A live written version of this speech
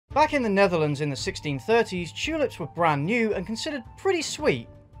Back in the Netherlands in the 1630s, tulips were brand new and considered pretty sweet,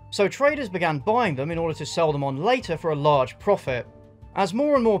 so traders began buying them in order to sell them on later for a large profit. As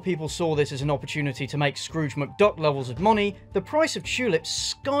more and more people saw this as an opportunity to make Scrooge McDuck levels of money, the price of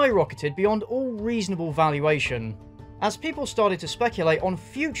tulips skyrocketed beyond all reasonable valuation, as people started to speculate on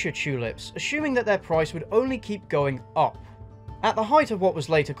future tulips, assuming that their price would only keep going up. At the height of what was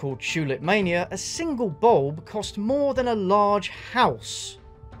later called Tulip Mania, a single bulb cost more than a large house,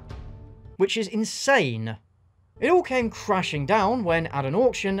 which is insane. It all came crashing down when, at an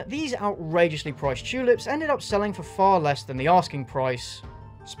auction, these outrageously priced tulips ended up selling for far less than the asking price.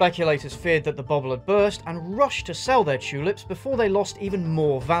 Speculators feared that the bubble had burst and rushed to sell their tulips before they lost even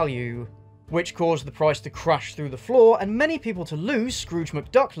more value, which caused the price to crash through the floor and many people to lose Scrooge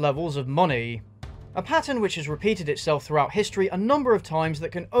McDuck levels of money. A pattern which has repeated itself throughout history a number of times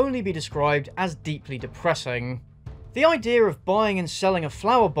that can only be described as deeply depressing. The idea of buying and selling a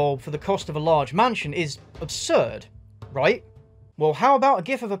flower bulb for the cost of a large mansion is absurd, right? Well, how about a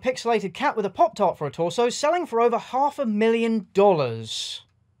gif of a pixelated cat with a Pop-Tart for a torso selling for over $500,000?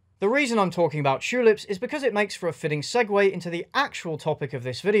 The reason I'm talking about tulips is because it makes for a fitting segue into the actual topic of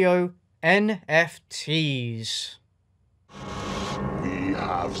this video, NFTs. We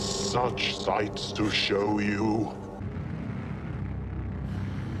have such sights to show you.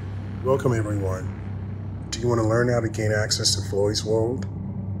 Welcome everyone. Do you want to learn how to gain access to Floyd's world?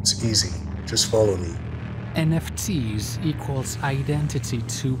 It's easy. Just follow me. NFTs equals Identity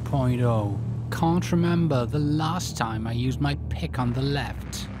 2.0. Can't remember the last time I used my pick on the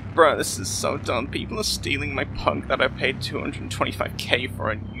left. Bruh, this is so dumb. People are stealing my punk that I paid $225k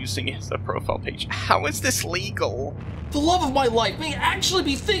for and using it as their profile page. How is this legal? The love of my life may actually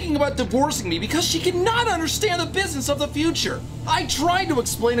be thinking about divorcing me because she cannot understand the business of the future. I tried to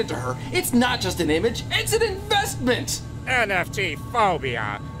explain it to her. It's not just an image, it's an investment. NFT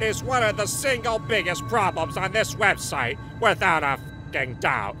phobia is one of the single biggest problems on this website, without a f***ing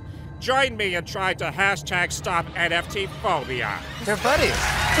doubt. Join me in trying to hashtag stop NFT phobia. They're buddies.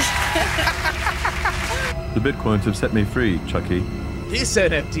 The bitcoins have set me free, Chucky. This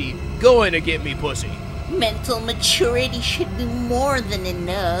NFT going to get me pussy. Mental maturity should be more than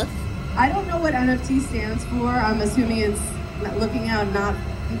enough. I don't know what NFT stands for. I'm assuming it's looking out, not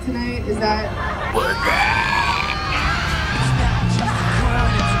tonight. Is that?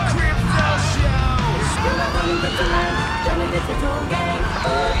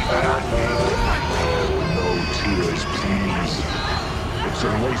 No tears, please. It's a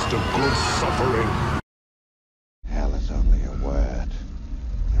waste of good suffering. Hell is only a word.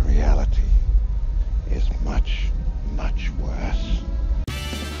 The reality is much, much worse.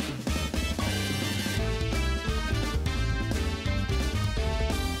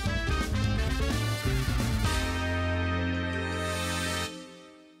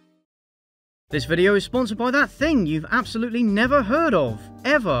 This video is sponsored by that thing you've absolutely never heard of,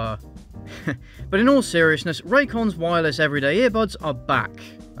 ever. But in all seriousness, Raycon's wireless everyday earbuds are back,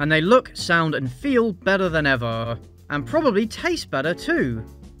 and they look, sound and feel better than ever, and probably taste better too.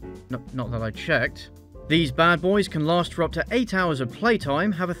 Not that I checked. These bad boys can last for up to 8 hours of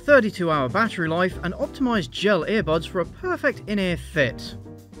playtime, have a 32-hour battery life, and optimized gel earbuds for a perfect in-ear fit.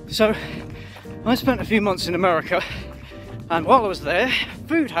 So, I spent a few months in America, and while I was there,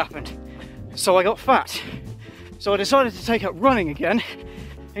 food happened. So I got fat. So I decided to take up running again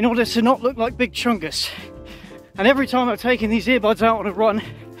in order to not look like Big Chungus. And every time I've taken these earbuds out on a run,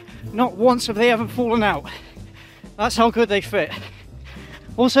 not once have they ever fallen out. That's how good they fit.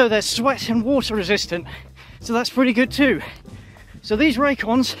 Also, they're sweat and water resistant, so that's pretty good too. So these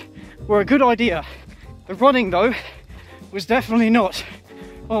Raycons were a good idea. The running though was definitely not.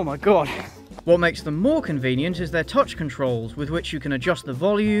 Oh my god. What makes them more convenient is their touch controls, with which you can adjust the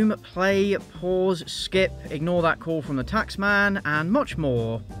volume, play, pause, skip, ignore that call from the taxman, and much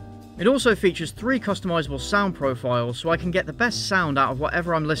more. It also features 3 customizable sound profiles, so I can get the best sound out of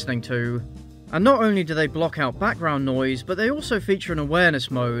whatever I'm listening to. And not only do they block out background noise, but they also feature an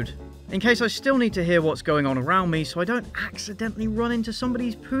awareness mode, in case I still need to hear what's going on around me so I don't accidentally run into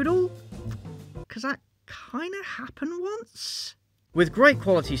somebody's poodle. Because that kinda happened once. With great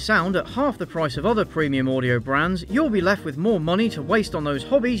quality sound at half the price of other premium audio brands, you'll be left with more money to waste on those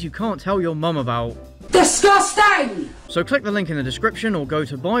hobbies you can't tell your mum about. Disgusting! So click the link in the description or go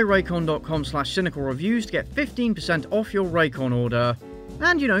to buyraycon.com/cynicalreviews to get 15% off your Raycon order.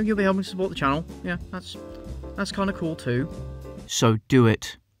 And you know, you'll be helping to support the channel. Yeah, that's kind of cool too. So do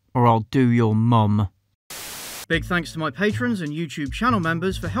it, or I'll do your mum. Big thanks to my patrons and YouTube channel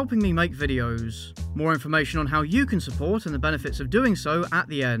members for helping me make videos. More information on how you can support and the benefits of doing so at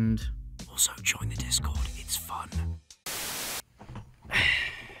the end. Also join the Discord, it's fun.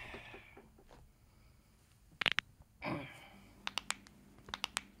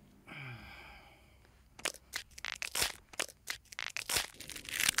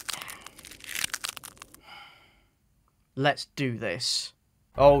 let's do this.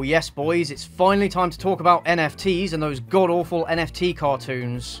 Oh yes boys, it's finally time to talk about NFTs and those god-awful NFT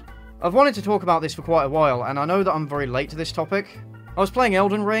cartoons. I've wanted to talk about this for quite a while, and I know that I'm very late to this topic. I was playing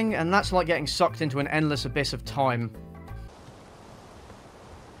Elden Ring, and that's like getting sucked into an endless abyss of time.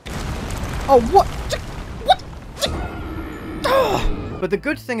 Oh, what? But the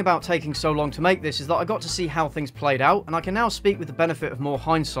good thing about taking so long to make this is that I got to see how things played out, and I can now speak with the benefit of more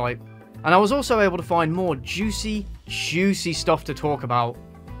hindsight. And I was also able to find more juicy stuff to talk about.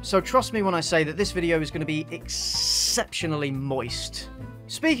 So trust me when I say that this video is going to be exceptionally moist.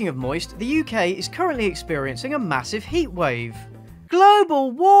 Speaking of moist, the UK is currently experiencing a massive heat wave.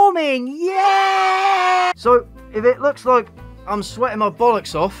 Global warming, yeah! So if it looks like I'm sweating my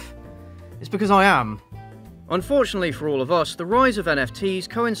bollocks off, it's because I am. Unfortunately for all of us, the rise of NFTs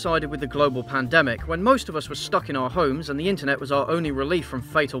coincided with the global pandemic, when most of us were stuck in our homes and the internet was our only relief from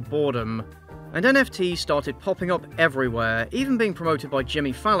fatal boredom. And NFTs started popping up everywhere, even being promoted by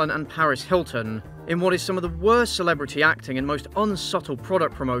Jimmy Fallon and Paris Hilton, in what is some of the worst celebrity acting and most unsubtle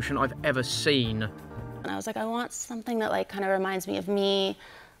product promotion I've ever seen. And I was like, I want something that like kind of reminds me of me,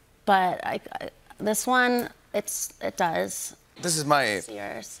 but this one, it does. This is my ape. It's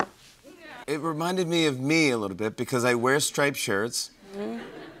yours. It reminded me of me a little bit because I wear striped shirts.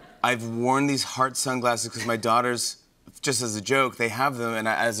 I've worn these Hart sunglasses because my daughters, just as a joke, they have them, and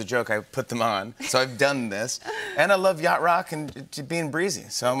as a joke, I put them on. So I've done this. And I love yacht rock and being breezy.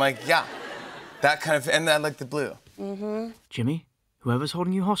 So I'm like, yeah, that kind of, and I like the blue. Jimmy, whoever's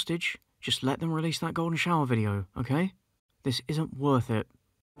holding you hostage, just let them release that golden shower video, okay? This isn't worth it.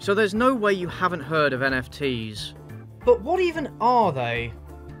 So there's no way you haven't heard of NFTs. But what even are they?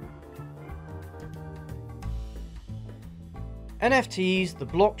 NFTs, the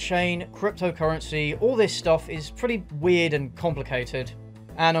blockchain, cryptocurrency, all this stuff is pretty weird and complicated.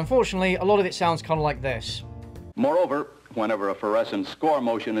 And unfortunately, a lot of it sounds kind of like this. Moreover, whenever a fluorescent score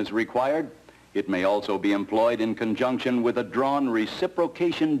motion is required, it may also be employed in conjunction with a drawn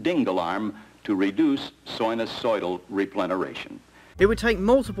reciprocation dingle arm to reduce sinusoidal repleneration. It would take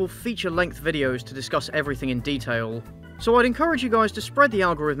multiple feature-length videos to discuss everything in detail. So I'd encourage you guys to spread the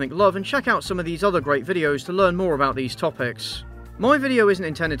algorithmic love and check out some of these other great videos to learn more about these topics. My video isn't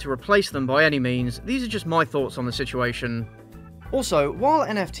intended to replace them by any means, these are just my thoughts on the situation. Also, while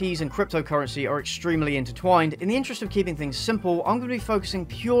NFTs and cryptocurrency are extremely intertwined, in the interest of keeping things simple, I'm going to be focusing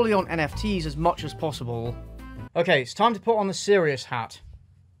purely on NFTs as much as possible. Okay, it's time to put on the serious hat.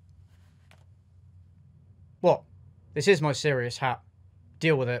 What? This is my serious hat.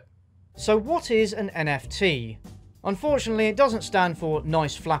 Deal with it. So what is an NFT? Unfortunately, it doesn't stand for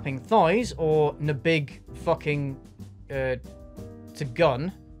nice flapping thighs or big fucking to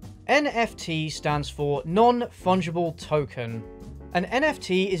gun. NFT stands for Non-Fungible Token. An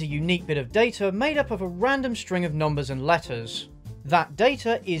NFT is a unique bit of data made up of a random string of numbers and letters. That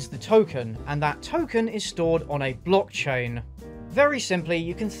data is the token, and that token is stored on a blockchain. Very simply,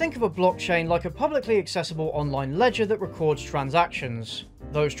 you can think of a blockchain like a publicly accessible online ledger that records transactions.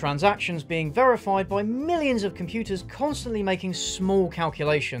 Those transactions being verified by millions of computers constantly making small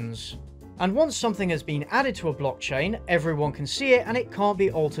calculations. And once something has been added to a blockchain, everyone can see it and it can't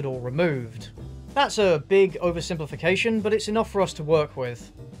be altered or removed. That's a big oversimplification, but it's enough for us to work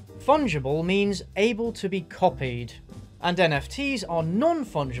with. Fungible means able to be copied. And NFTs are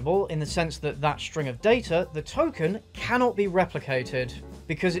non-fungible in the sense that that string of data, the token, cannot be replicated,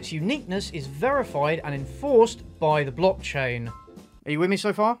 because its uniqueness is verified and enforced by the blockchain. Are you with me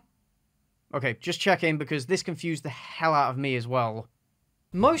so far? Okay, just checking because this confused the hell out of me as well.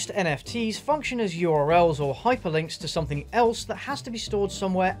 Most NFTs function as URLs or hyperlinks to something else that has to be stored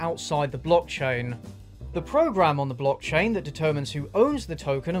somewhere outside the blockchain. The program on the blockchain that determines who owns the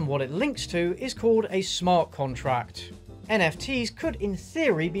token and what it links to is called a smart contract. NFTs could, in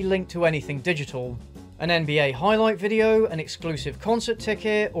theory, be linked to anything digital. An NBA highlight video, an exclusive concert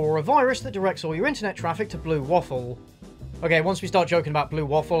ticket, or a virus that directs all your internet traffic to Blue Waffle. Okay, once we start joking about Blue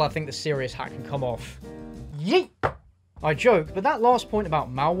Waffle, I think the serious hat can come off. Yeet! I joke, but that last point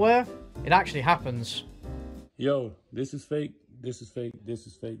about malware, it actually happens. Yo, this is fake, this is fake, this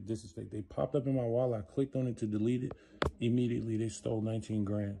is fake, this is fake. They popped up in my wallet, I clicked on it to delete it. Immediately, they stole 19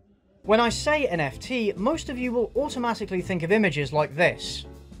 grand. When I say NFT, most of you will automatically think of images like this.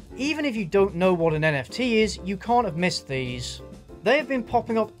 Even if you don't know what an NFT is, you can't have missed these. They have been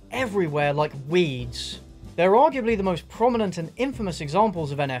popping up everywhere like weeds. They're arguably the most prominent and infamous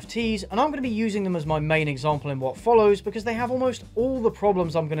examples of NFTs, and I'm going to be using them as my main example in what follows because they have almost all the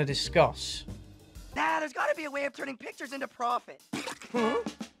problems I'm going to discuss. Nah, there's got to be a way of turning pictures into profit.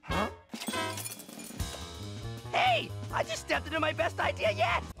 Hey, I just stepped into my best idea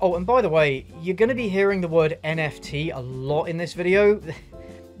yet! Oh, and by the way, you're going to be hearing the word NFT a lot in this video.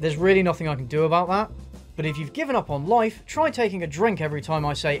 There's really nothing I can do about that. But if you've given up on life, try taking a drink every time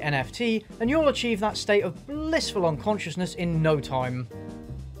I say NFT, and you'll achieve that state of blissful unconsciousness in no time.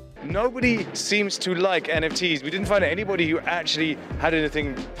 Nobody seems to like NFTs. We didn't find anybody who actually had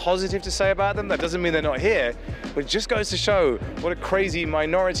anything positive to say about them. That doesn't mean they're not here, but it just goes to show what a crazy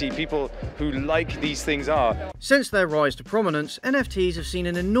minority people who like these things are. Since their rise to prominence, NFTs have seen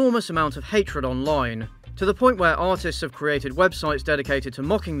an enormous amount of hatred online, to the point where artists have created websites dedicated to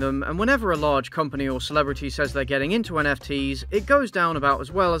mocking them, and whenever a large company or celebrity says they're getting into NFTs, it goes down about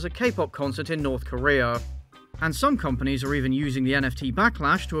as well as a K-pop concert in North Korea. And some companies are even using the NFT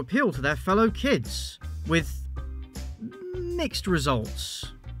Backlash to appeal to their fellow kids, with mixed results.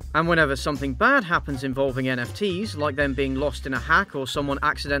 And whenever something bad happens involving NFTs, like them being lost in a hack or someone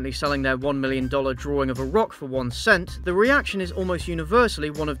accidentally selling their $1 million drawing of a rock for 1 cent, the reaction is almost universally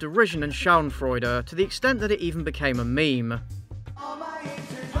one of derision and schadenfreude, to the extent that it even became a meme.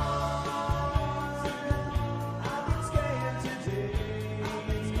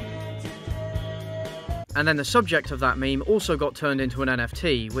 And then the subject of that meme also got turned into an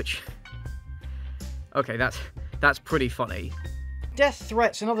NFT, which... okay, that's pretty funny. Death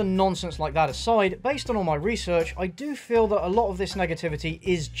threats and other nonsense like that aside, based on all my research, I do feel that a lot of this negativity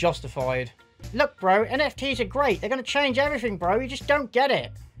is justified. Look bro, NFTs are great, they're gonna change everything bro, you just don't get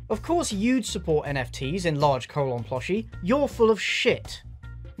it. Of course you'd support NFTs in large colon plushie, you're full of shit.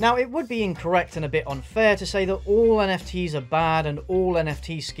 Now it would be incorrect and a bit unfair to say that all NFTs are bad and all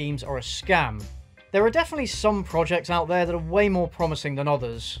NFT schemes are a scam. There are definitely some projects out there that are way more promising than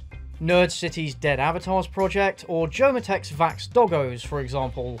others. Nerd City's Dead Avatars project, or Jomatek's Vax Doggos, for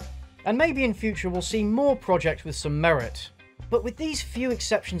example. And maybe in future we'll see more projects with some merit. But with these few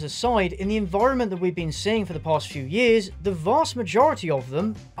exceptions aside, in the environment that we've been seeing for the past few years, the vast majority of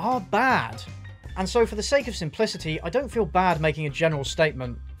them are bad. And so for the sake of simplicity, I don't feel bad making a general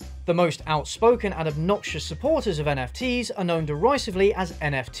statement. The most outspoken and obnoxious supporters of NFTs are known derisively as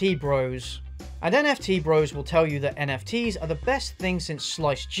NFT bros. And NFT bros will tell you that NFTs are the best thing since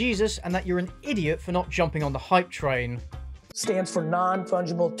sliced Jesus and that you're an idiot for not jumping on the hype train. Stands for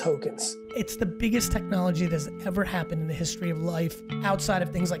Non-Fungible Tokens. It's the biggest technology that has ever happened in the history of life, outside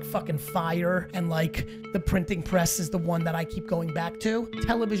of things like fucking fire and like the printing press is the one that I keep going back to.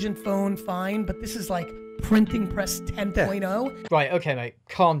 Television, phone, fine, but this is like printing press 10.0. Right, okay mate,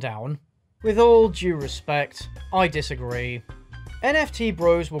 calm down. With all due respect, I disagree. NFT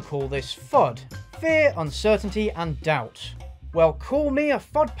bros will call this FUD. Fear, uncertainty, and doubt. Well, call me a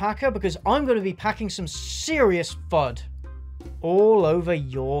FUD packer because I'm going to be packing some serious FUD. All over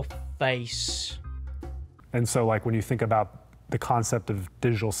your face. And so, like, when you think about the concept of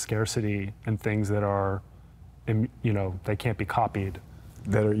digital scarcity and things that are, you know, they can't be copied.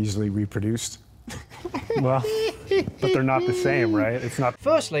 That are easily reproduced. Well, but they're not the same, right? It's not.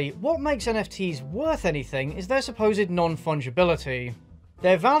 Firstly, what makes NFTs worth anything is their supposed non-fungibility.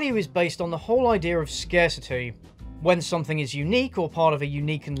 Their value is based on the whole idea of scarcity. When something is unique or part of a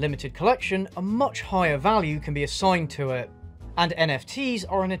unique and limited collection, a much higher value can be assigned to it. And NFTs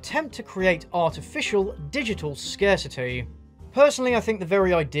are an attempt to create artificial digital scarcity. Personally, I think the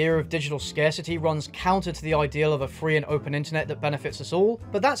very idea of digital scarcity runs counter to the ideal of a free and open internet that benefits us all,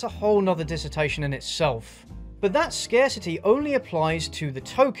 but that's a whole nother dissertation in itself. But that scarcity only applies to the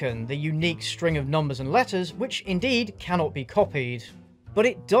token, the unique string of numbers and letters, which indeed cannot be copied. But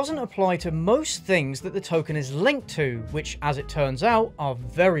it doesn't apply to most things that the token is linked to, which, as it turns out, are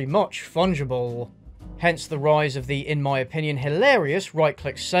very much fungible. Hence the rise of the, in my opinion, hilarious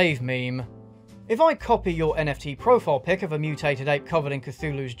right-click save meme. If I copy your NFT profile pic of a mutated ape covered in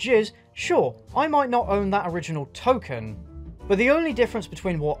Cthulhu's jizz, sure, I might not own that original token. But the only difference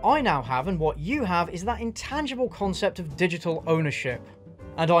between what I now have and what you have is that intangible concept of digital ownership.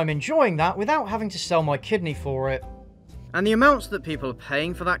 And I'm enjoying that without having to sell my kidney for it. And the amounts that people are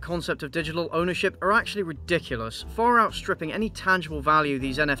paying for that concept of digital ownership are actually ridiculous, far outstripping any tangible value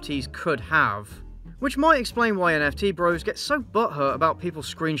these NFTs could have. Which might explain why NFT bros get so butthurt about people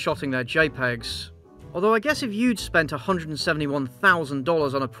screenshotting their JPEGs. Although I guess if you'd spent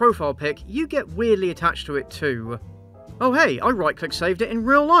 $171,000 on a profile pic, you get weirdly attached to it too. Oh hey, I right-click saved it in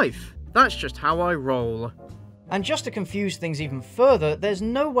real life. That's just how I roll. And just to confuse things even further, there's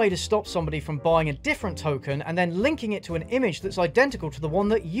no way to stop somebody from buying a different token and then linking it to an image that's identical to the one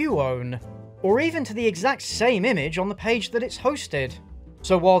that you own. Or even to the exact same image on the page that it's hosted.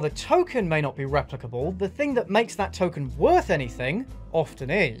 So while the token may not be replicable, the thing that makes that token worth anything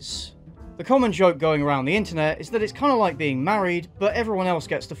often is. The common joke going around the internet is that it's kind of like being married, but everyone else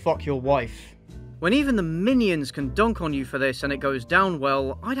gets to fuck your wife. When even the minions can dunk on you for this and it goes down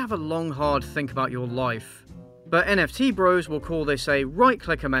well, I'd have a long hard think about your life. But NFT bros will call this a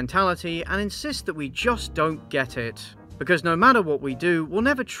right-clicker mentality and insist that we just don't get it. Because no matter what we do, we'll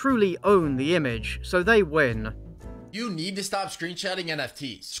never truly own the image, so they win. You need to stop screenshotting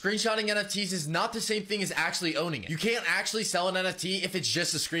NFTs. Screenshotting NFTs is not the same thing as actually owning it. You can't actually sell an NFT if it's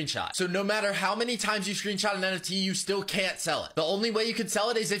just a screenshot. So no matter how many times you screenshot an NFT, you still can't sell it. The only way you can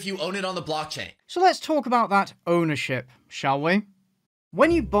sell it is if you own it on the blockchain. So let's talk about that ownership, shall we?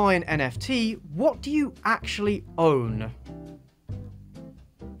 When you buy an NFT, what do you actually own?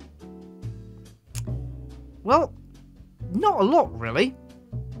 Well, not a lot, really.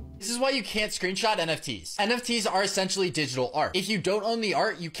 This is why you can't screenshot NFTs. NFTs are essentially digital art. If you don't own the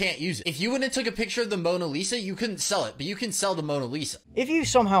art, you can't use it. If you went and took a picture of the Mona Lisa, you couldn't sell it, but you can sell the Mona Lisa. If you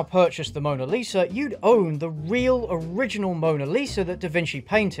somehow purchased the Mona Lisa, you'd own the real, original Mona Lisa that Da Vinci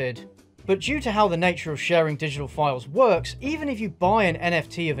painted. But due to how the nature of sharing digital files works, even if you buy an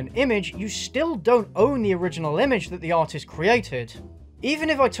NFT of an image, you still don't own the original image that the artist created.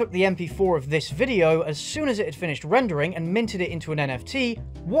 Even if I took the MP4 of this video as soon as it had finished rendering and minted it into an NFT,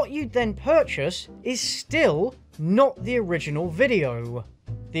 what you'd then purchase is still not the original video.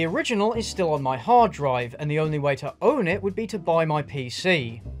 The original is still on my hard drive, and the only way to own it would be to buy my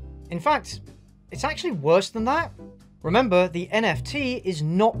PC. In fact, it's actually worse than that. Remember, the NFT is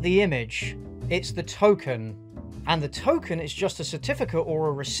not the image, it's the token. And the token is just a certificate or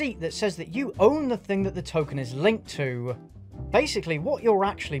a receipt that says that you own the thing that the token is linked to. Basically, what you're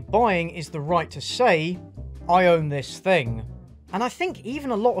actually buying is the right to say, I own this thing. And I think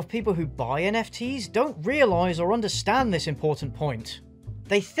even a lot of people who buy NFTs don't realise or understand this important point.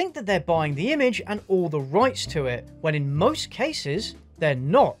 They think that they're buying the image and all the rights to it, when in most cases, they're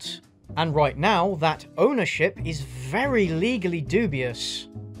not. And right now, that ownership is very legally dubious.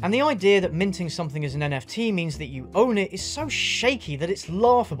 And the idea that minting something as an NFT means that you own it is so shaky that it's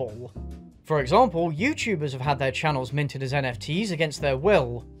laughable. For example, YouTubers have had their channels minted as NFTs against their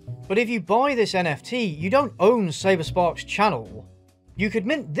will. But if you buy this NFT, you don't own Saberspark's channel. You could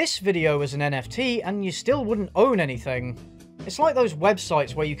mint this video as an NFT and you still wouldn't own anything. It's like those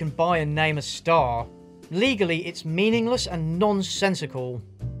websites where you can buy and name a star. Legally, it's meaningless and nonsensical.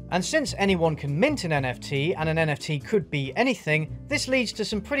 And since anyone can mint an NFT, and an NFT could be anything, this leads to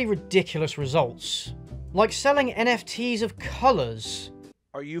some pretty ridiculous results. Like selling NFTs of colours.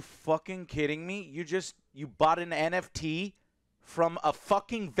 Are you fucking kidding me? You bought an NFT from a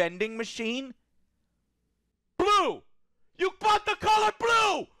fucking vending machine? Blue! You bought the color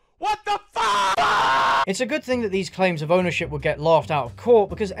blue! What the fuck? It's a good thing that these claims of ownership would get laughed out of court,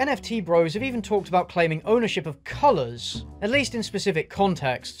 because NFT bros have even talked about claiming ownership of colours, at least in specific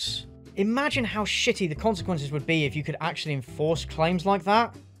contexts. Imagine how shitty the consequences would be if you could actually enforce claims like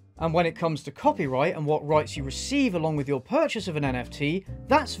that. And when it comes to copyright and what rights you receive along with your purchase of an NFT,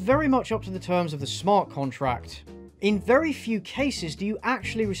 that's very much up to the terms of the smart contract. In very few cases do you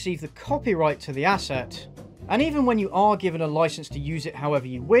actually receive the copyright to the asset. And even when you are given a license to use it however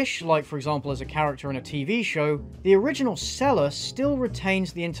you wish, like for example as a character in a TV show, the original seller still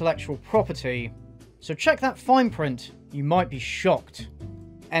retains the intellectual property. So check that fine print, you might be shocked.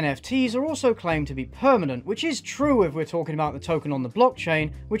 NFTs are also claimed to be permanent, which is true if we're talking about the token on the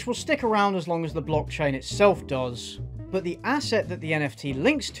blockchain, which will stick around as long as the blockchain itself does. But the asset that the NFT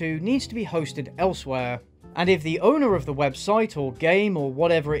links to needs to be hosted elsewhere. And if the owner of the website or game or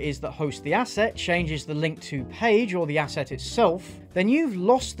whatever it is that hosts the asset changes the link to page or the asset itself, then you've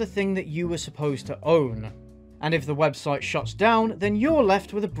lost the thing that you were supposed to own. And if the website shuts down, then you're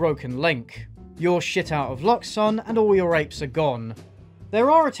left with a broken link. You're shit out of luck, son, and all your apes are gone. There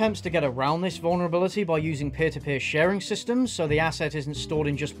are attempts to get around this vulnerability by using peer-to-peer sharing systems so the asset isn't stored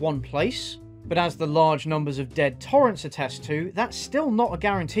in just one place, but as the large numbers of dead torrents attest to, that's still not a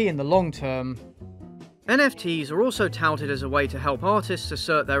guarantee in the long term. NFTs are also touted as a way to help artists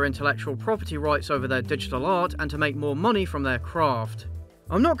assert their intellectual property rights over their digital art and to make more money from their craft.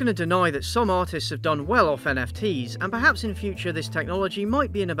 I'm not going to deny that some artists have done well off NFTs, and perhaps in future this technology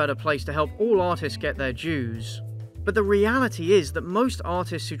might be in a better place to help all artists get their dues. But the reality is that most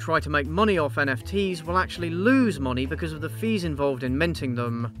artists who try to make money off NFTs will actually lose money because of the fees involved in minting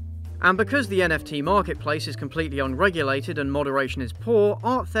them. And because the NFT marketplace is completely unregulated and moderation is poor,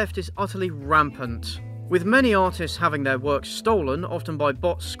 art theft is utterly rampant. With many artists having their works stolen, often by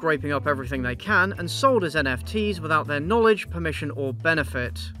bots scraping up everything they can, and sold as NFTs without their knowledge, permission or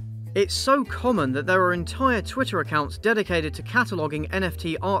benefit. It's so common that there are entire Twitter accounts dedicated to cataloguing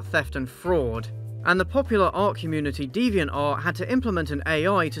NFT art theft and fraud. And the popular art community DeviantArt had to implement an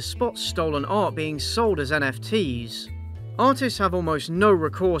AI to spot stolen art being sold as NFTs. Artists have almost no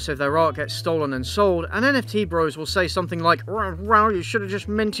recourse if their art gets stolen and sold, and NFT bros will say something like, "Well, you should have just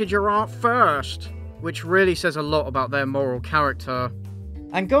minted your art first," which really says a lot about their moral character.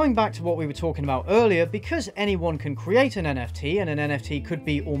 And going back to what we were talking about earlier, because anyone can create an NFT, and an NFT could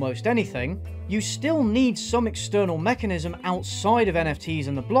be almost anything, you still need some external mechanism outside of NFTs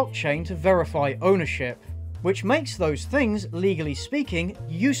and the blockchain to verify ownership, which makes those things, legally speaking,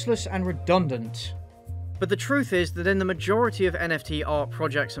 useless and redundant. But the truth is that in the majority of NFT art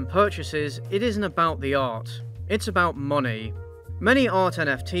projects and purchases, it isn't about the art, it's about money. Many art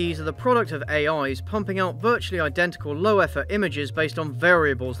NFTs are the product of AIs pumping out virtually identical low-effort images based on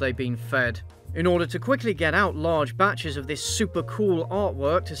variables they've been fed, in order to quickly get out large batches of this super cool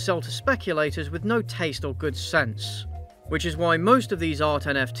artwork to sell to speculators with no taste or good sense. Which is why most of these art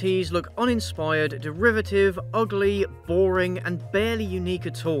NFTs look uninspired, derivative, ugly, boring, and barely unique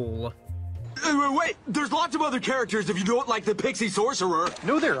at all. Wait, there's lots of other characters if you don't like the Pixie Sorcerer.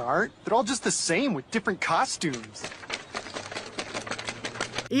 No, there aren't. They're all just the same with different costumes.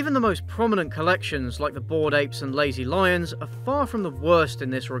 Even the most prominent collections, like the Bored Apes and Lazy Lions, are far from the worst in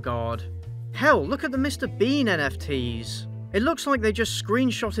this regard. Hell, look at the Mr. Bean NFTs. It looks like they just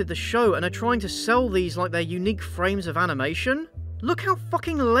screenshotted the show and are trying to sell these like they're unique frames of animation. Look how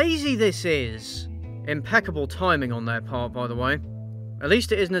fucking lazy this is. Impeccable timing on their part, by the way. At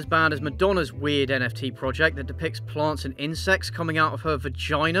least it isn't as bad as Madonna's weird NFT project that depicts plants and insects coming out of her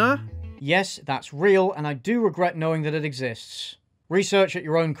vagina. Yes, that's real, and I do regret knowing that it exists. Research at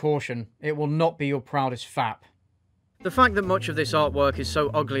your own caution. It will not be your proudest fap. The fact that much of this artwork is so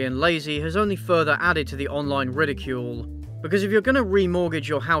ugly and lazy has only further added to the online ridicule. Because if you're going to remortgage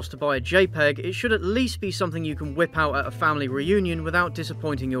your house to buy a JPEG, it should at least be something you can whip out at a family reunion without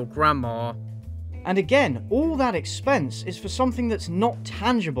disappointing your grandma. And again, all that expense is for something that's not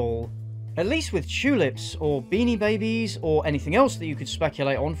tangible. At least with tulips, or beanie babies, or anything else that you could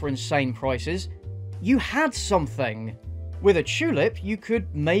speculate on for insane prices, you had something. With a tulip, you could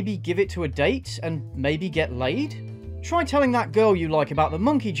maybe give it to a date and maybe get laid. Try telling that girl you like about the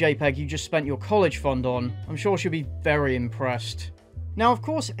monkey JPEG you just spent your college fund on. I'm sure she'll be very impressed. Now, of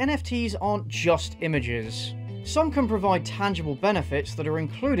course, NFTs aren't just images. Some can provide tangible benefits that are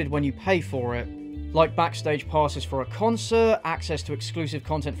included when you pay for it, like backstage passes for a concert, access to exclusive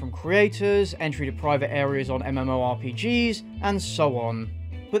content from creators, entry to private areas on MMORPGs, and so on.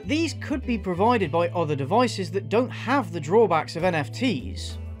 But these could be provided by other devices that don't have the drawbacks of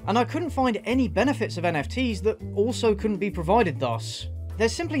NFTs. And I couldn't find any benefits of NFTs that also couldn't be provided thus.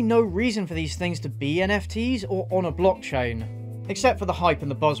 There's simply no reason for these things to be NFTs or on a blockchain, except for the hype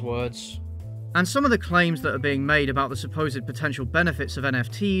and the buzzwords. And some of the claims that are being made about the supposed potential benefits of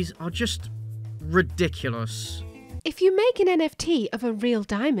NFTs are just ridiculous. If you make an NFT of a real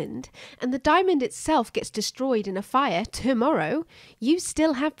diamond, and the diamond itself gets destroyed in a fire tomorrow, you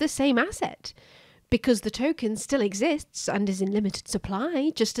still have the same asset. Because the token still exists and is in limited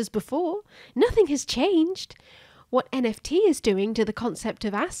supply, just as before. Nothing has changed. What NFT is doing to the concept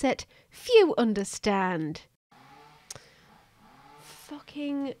of asset, few understand.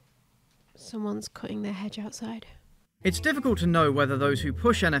 Fucking... Someone's cutting their hedge outside. It's difficult to know whether those who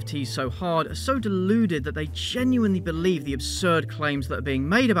push NFTs so hard are so deluded that they genuinely believe the absurd claims that are being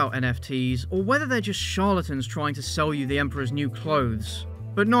made about NFTs, or whether they're just charlatans trying to sell you the Emperor's new clothes.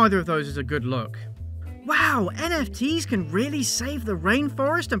 But neither of those is a good look. Wow, NFTs can really save the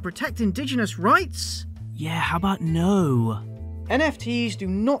rainforest and protect indigenous rights? Yeah, how about no? NFTs do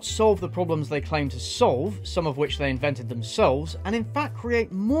not solve the problems they claim to solve, some of which they invented themselves, and in fact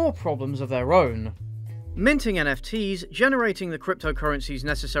create more problems of their own. Minting NFTs, generating the cryptocurrencies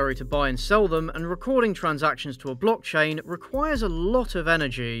necessary to buy and sell them, and recording transactions to a blockchain requires a lot of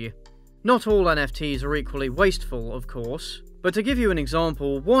energy. Not all NFTs are equally wasteful, of course, but to give you an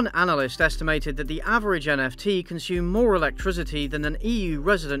example, one analyst estimated that the average NFT consumed more electricity than an EU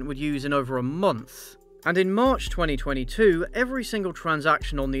resident would use in over a month. And in March 2022, every single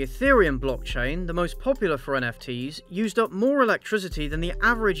transaction on the Ethereum blockchain, the most popular for NFTs, used up more electricity than the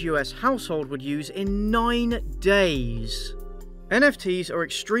average US household would use in 9 days. NFTs are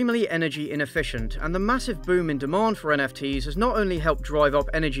extremely energy inefficient, and the massive boom in demand for NFTs has not only helped drive up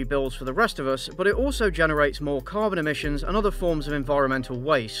energy bills for the rest of us, but it also generates more carbon emissions and other forms of environmental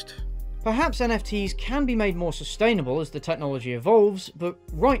waste. Perhaps NFTs can be made more sustainable as the technology evolves, but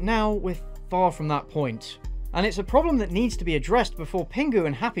right now we're far from that point. And it's a problem that needs to be addressed before Pingu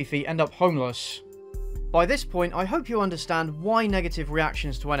and Happy Feet end up homeless. By this point, I hope you understand why negative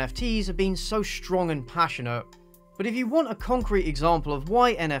reactions to NFTs have been so strong and passionate. But if you want a concrete example of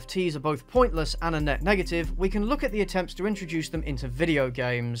why NFTs are both pointless and a net negative, we can look at the attempts to introduce them into video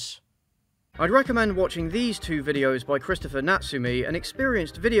games. I'd recommend watching these two videos by Christopher Natsumi, an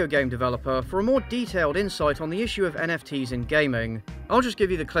experienced video game developer, for a more detailed insight on the issue of NFTs in gaming. I'll just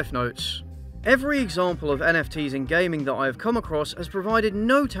give you the cliff notes. Every example of NFTs in gaming that I have come across has provided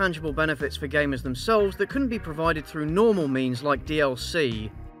no tangible benefits for gamers themselves that couldn't be provided through normal means like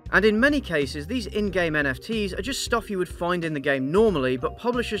DLC. And in many cases, these in-game NFTs are just stuff you would find in the game normally, but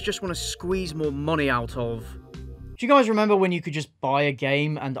publishers just want to squeeze more money out of. Do you guys remember when you could just buy a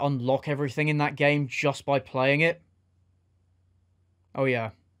game and unlock everything in that game just by playing it? Oh yeah,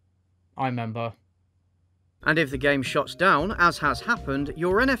 I remember. And if the game shuts down, as has happened,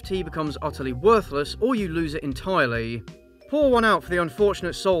 your NFT becomes utterly worthless or you lose it entirely. Pour one out for the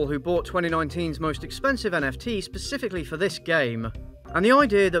unfortunate soul who bought 2019's most expensive NFT specifically for this game. And the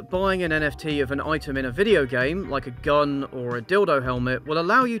idea that buying an NFT of an item in a video game, like a gun or a dildo helmet, will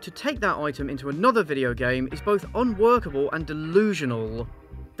allow you to take that item into another video game is both unworkable and delusional.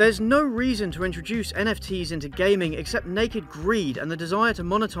 There's no reason to introduce NFTs into gaming except naked greed and the desire to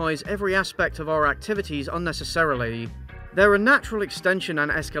monetize every aspect of our activities unnecessarily. They're a natural extension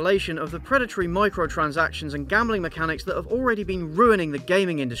and escalation of the predatory microtransactions and gambling mechanics that have already been ruining the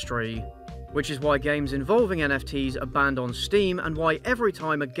gaming industry. Which is why games involving NFTs are banned on Steam, and why every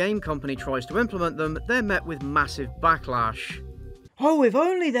time a game company tries to implement them, they're met with massive backlash. Oh, if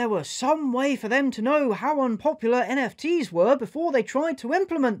only there were some way for them to know how unpopular NFTs were before they tried to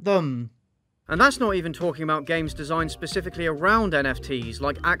implement them. And that's not even talking about games designed specifically around NFTs,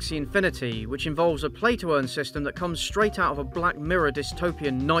 like Axie Infinity, which involves a play-to-earn system that comes straight out of a Black Mirror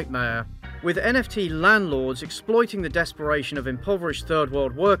dystopian nightmare. With NFT landlords exploiting the desperation of impoverished third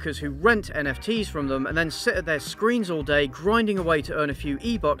world workers who rent NFTs from them and then sit at their screens all day grinding away to earn a few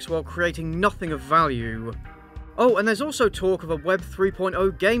E-bucks while creating nothing of value. Oh, and there's also talk of a Web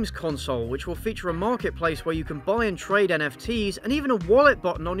 3.0 games console, which will feature a marketplace where you can buy and trade NFTs, and even a wallet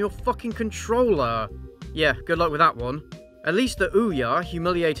button on your fucking controller. Yeah, good luck with that one. At least the Ouya,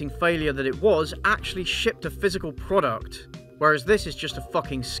 humiliating failure that it was, actually shipped a physical product, whereas this is just a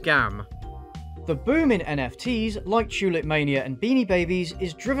fucking scam. The boom in NFTs, like Tulip Mania and Beanie Babies,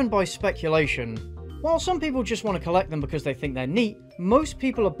 is driven by speculation. While some people just want to collect them because they think they're neat, most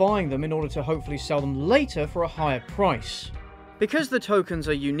people are buying them in order to hopefully sell them later for a higher price. Because the tokens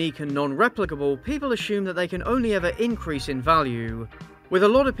are unique and non-replicable, people assume that they can only ever increase in value, with a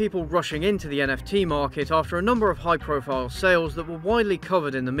lot of people rushing into the NFT market after a number of high-profile sales that were widely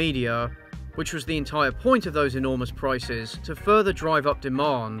covered in the media, which was the entire point of those enormous prices, to further drive up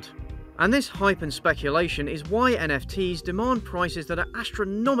demand. And this hype and speculation is why NFTs demand prices that are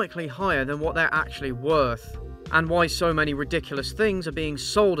astronomically higher than what they're actually worth, and why so many ridiculous things are being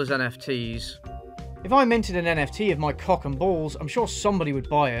sold as NFTs. If I minted an NFT of my cock and balls, I'm sure somebody would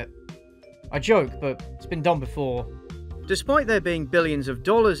buy it. I joke, but it's been done before. Despite there being billions of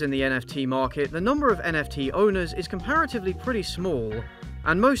dollars in the NFT market, the number of NFT owners is comparatively pretty small,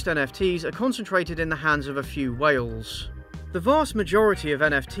 and most NFTs are concentrated in the hands of a few whales. The vast majority of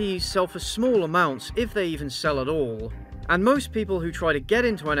NFTs sell for small amounts, if they even sell at all, and most people who try to get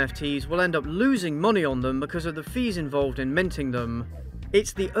into NFTs will end up losing money on them because of the fees involved in minting them.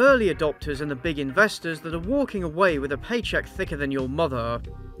 It's the early adopters and the big investors that are walking away with a paycheck thicker than your mother.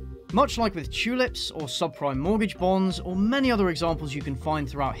 Much like with tulips, or subprime mortgage bonds, or many other examples you can find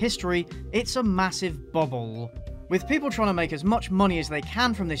throughout history, it's a massive bubble, with people trying to make as much money as they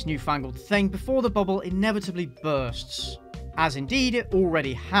can from this newfangled thing before the bubble inevitably bursts. As indeed it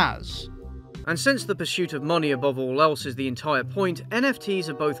already has. And since the pursuit of money above all else is the entire point, NFTs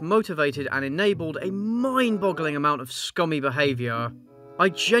have both motivated and enabled a mind-boggling amount of scummy behaviour. I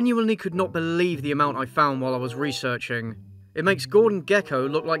genuinely could not believe the amount I found while I was researching. It makes Gordon Gekko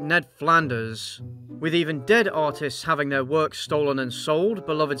look like Ned Flanders. With even dead artists having their work stolen and sold,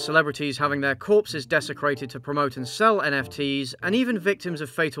 beloved celebrities having their corpses desecrated to promote and sell NFTs, and even victims of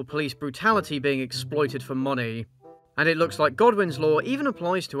fatal police brutality being exploited for money. And it looks like Godwin's law even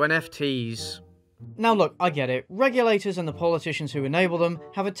applies to NFTs. Now look, I get it. Regulators and the politicians who enable them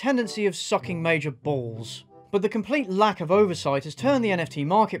have a tendency of sucking major balls. But the complete lack of oversight has turned the NFT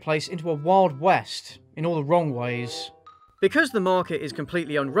marketplace into a Wild West, in all the wrong ways. Because the market is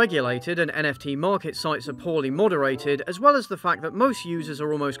completely unregulated and NFT market sites are poorly moderated, as well as the fact that most users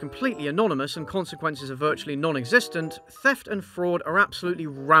are almost completely anonymous and consequences are virtually non-existent, theft and fraud are absolutely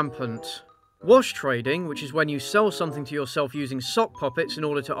rampant. Wash trading, which is when you sell something to yourself using sock puppets in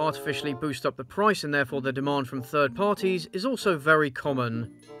order to artificially boost up the price and therefore the demand from third parties, is also very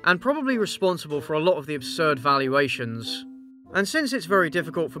common, and probably responsible for a lot of the absurd valuations. And since it's very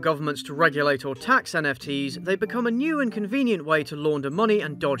difficult for governments to regulate or tax NFTs, they become a new and convenient way to launder money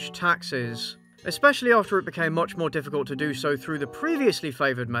and dodge taxes. especially after it became much more difficult to do so through the previously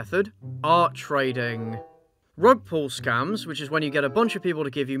favoured method, art trading. Rug pull scams, which is when you get a bunch of people to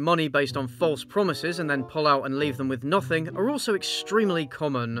give you money based on false promises and then pull out and leave them with nothing, are also extremely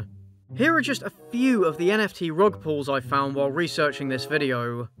common. Here are just a few of the NFT rug pulls I found while researching this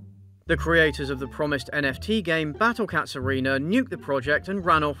video. The creators of the promised NFT game Battle Cats Arena nuked the project and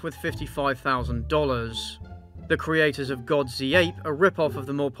ran off with $55,000. The creators of God's the Ape, a rip-off of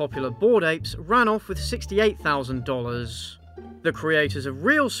the more popular Bored Apes, ran off with $68,000. The creators of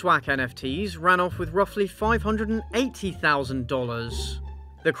Real Swag NFTs ran off with roughly $580,000.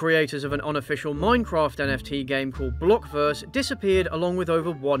 The creators of an unofficial Minecraft NFT game called Blockverse disappeared along with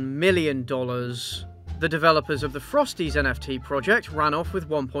over $1 million. The developers of the Frosties NFT project ran off with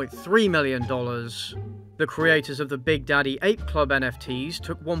 $1.3 million. The creators of the Big Daddy Ape Club NFTs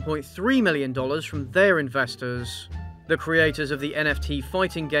took $1.3 million from their investors. The creators of the NFT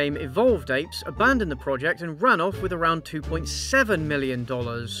fighting game Evolved Apes abandoned the project and ran off with around $2.7 million.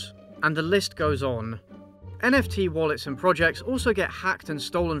 And the list goes on. NFT wallets and projects also get hacked and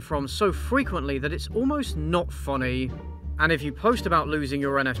stolen from so frequently that it's almost not funny. And if you post about losing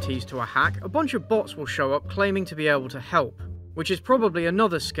your NFTs to a hack, a bunch of bots will show up claiming to be able to help, which is probably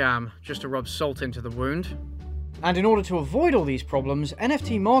another scam, just to rub salt into the wound. And in order to avoid all these problems,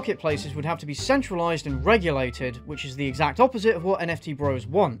 NFT marketplaces would have to be centralized and regulated, which is the exact opposite of what NFT bros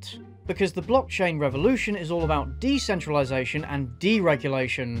want. Because the blockchain revolution is all about decentralization and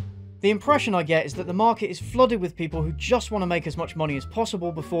deregulation. The impression I get is that the market is flooded with people who just want to make as much money as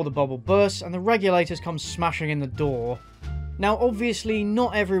possible before the bubble bursts and the regulators come smashing in the door. Now obviously,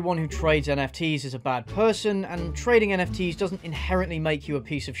 not everyone who trades NFTs is a bad person, and trading NFTs doesn't inherently make you a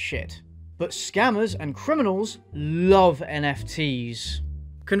piece of shit. But scammers and criminals love NFTs.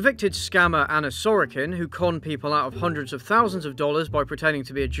 Convicted scammer Anna Sorokin, who conned people out of hundreds of thousands of dollars by pretending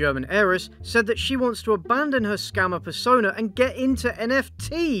to be a German heiress, said that she wants to abandon her scammer persona and get into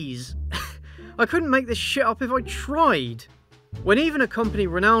NFTs. I couldn't make this shit up if I tried. When even a company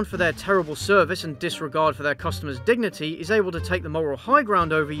renowned for their terrible service and disregard for their customers' dignity is able to take the moral high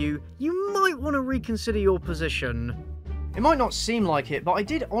ground over you, you might want to reconsider your position. It might not seem like it, but I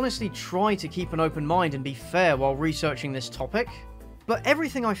did honestly try to keep an open mind and be fair while researching this topic. But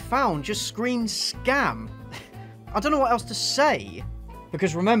everything I found just screamed scam. I don't know what else to say.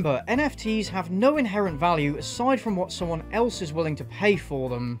 Because remember, NFTs have no inherent value aside from what someone else is willing to pay for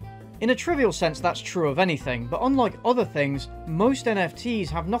them. In a trivial sense, that's true of anything, but unlike other things, most NFTs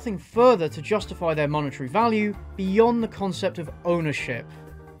have nothing further to justify their monetary value beyond the concept of ownership.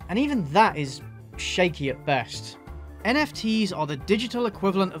 And even that is shaky at best. NFTs are the digital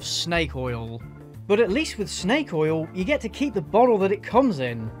equivalent of snake oil. But at least with snake oil, you get to keep the bottle that it comes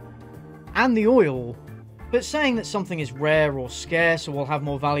in. And the oil. But saying that something is rare or scarce or will have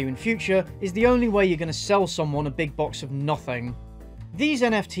more value in future is the only way you're going to sell someone a big box of nothing. These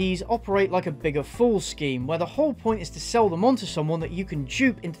NFTs operate like a bigger fool scheme, where the whole point is to sell them onto someone that you can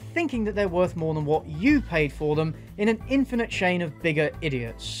dupe into thinking that they're worth more than what you paid for them in an infinite chain of bigger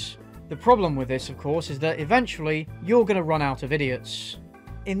idiots. The problem with this, of course, is that eventually you're going to run out of idiots.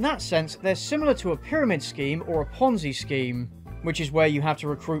 In that sense, they're similar to a pyramid scheme or a Ponzi scheme, which is where you have to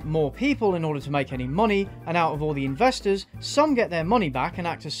recruit more people in order to make any money, and out of all the investors, some get their money back and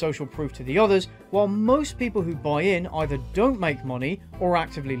act as social proof to the others, while most people who buy in either don't make money or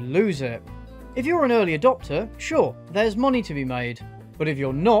actively lose it. If you're an early adopter, sure, there's money to be made. But if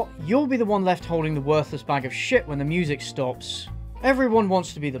you're not, you'll be the one left holding the worthless bag of shit when the music stops. Everyone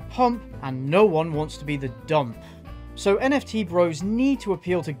wants to be the pump, and no one wants to be the dump. So NFT bros need to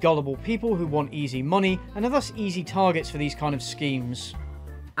appeal to gullible people who want easy money and are thus easy targets for these kind of schemes.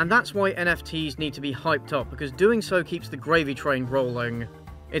 And that's why NFTs need to be hyped up, because doing so keeps the gravy train rolling.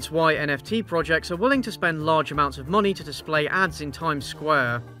 It's why NFT projects are willing to spend large amounts of money to display ads in Times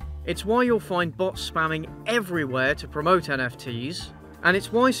Square. It's why you'll find bots spamming everywhere to promote NFTs. And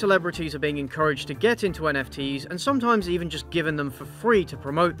it's why celebrities are being encouraged to get into NFTs and sometimes even just given them for free to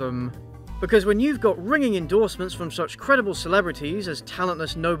promote them. Because when you've got ringing endorsements from such credible celebrities as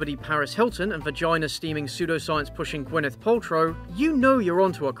talentless nobody Paris Hilton and vagina-steaming pseudoscience-pushing Gwyneth Paltrow, you know you're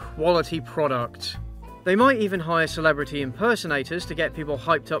onto a quality product. They might even hire celebrity impersonators to get people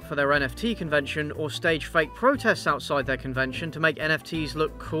hyped up for their NFT convention or stage fake protests outside their convention to make NFTs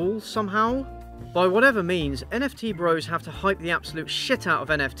look cool somehow. By whatever means, NFT bros have to hype the absolute shit out of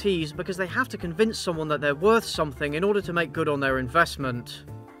NFTs because they have to convince someone that they're worth something in order to make good on their investment.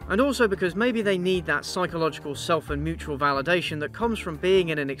 And also because maybe they need that psychological self and mutual validation that comes from being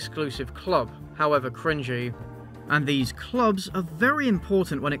in an exclusive club, however cringy. And these clubs are very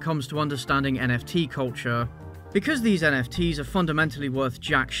important when it comes to understanding NFT culture. Because these NFTs are fundamentally worth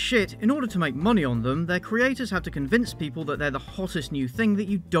jack shit, in order to make money on them, their creators have to convince people that they're the hottest new thing that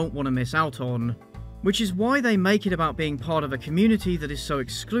you don't want to miss out on. Which is why they make it about being part of a community that is so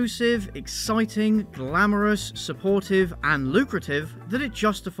exclusive, exciting, glamorous, supportive, and lucrative that it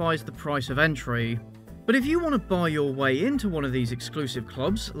justifies the price of entry. But if you want to buy your way into one of these exclusive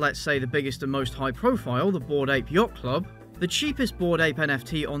clubs, let's say the biggest and most high profile, the Bored Ape Yacht Club, the cheapest Bored Ape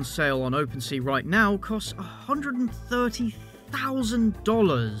NFT on sale on OpenSea right now costs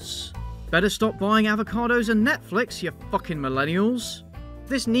 $130,000. Better stop buying avocados and Netflix, you fucking millennials.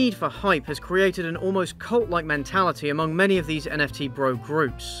 This need for hype has created an almost cult-like mentality among many of these NFT bro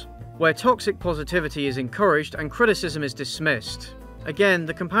groups, where toxic positivity is encouraged and criticism is dismissed. Again,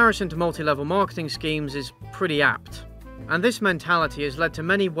 the comparison to multi-level marketing schemes is pretty apt, and this mentality has led to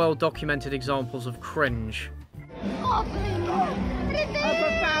many well-documented examples of cringe. Oh,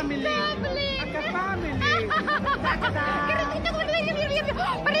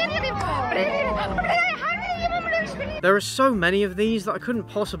 There are so many of these that I couldn't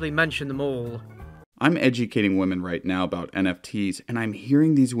possibly mention them all. I'm educating women right now about NFTs, and I'm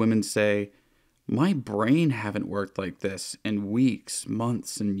hearing these women say, my brain haven't worked like this in weeks,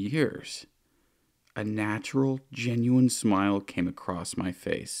 months, and years. A natural, genuine smile came across my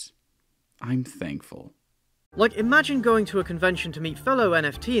face. I'm thankful. Like, imagine going to a convention to meet fellow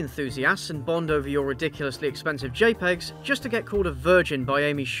NFT enthusiasts and bond over your ridiculously expensive JPEGs just to get called a virgin by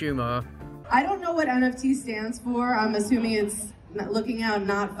Amy Schumer. I don't know what NFT stands for. I'm assuming it's looking out,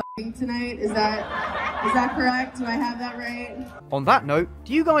 not f***ing tonight. Is that correct? Do I have that right? On that note,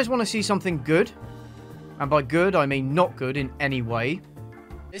 do you guys want to see something good? And by good, I mean not good in any way.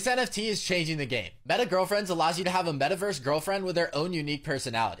 This NFT is changing the game. Meta Girlfriends allows you to have a metaverse girlfriend with their own unique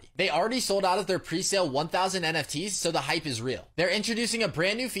personality. They already sold out of their pre-sale 1,000 NFTs, so the hype is real. They're introducing a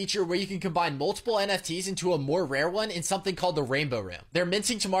brand new feature where you can combine multiple NFTs into a more rare one in something called the Rainbow Room. They're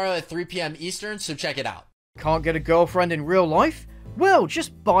minting tomorrow at 3 p.m. Eastern, so check it out. Can't get a girlfriend in real life? Well,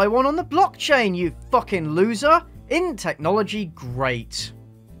 just buy one on the blockchain, you fucking loser! Isn't technology great?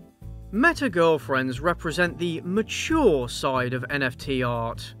 Meta girlfriends represent the mature side of NFT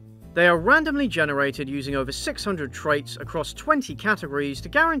art. They are randomly generated using over 600 traits across 20 categories to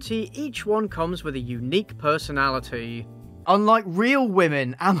guarantee each one comes with a unique personality. Unlike real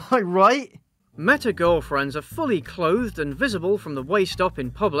women, am I right? Meta girlfriends are fully clothed and visible from the waist up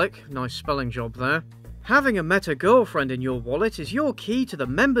in public. Nice spelling job there. Having a meta girlfriend in your wallet is your key to the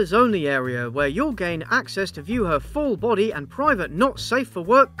members only area where you'll gain access to view her full body and private not safe for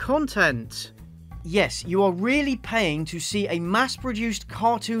work content. Yes, you are really paying to see a mass-produced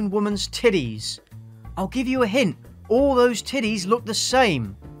cartoon woman's titties. I'll give you a hint, all those titties look the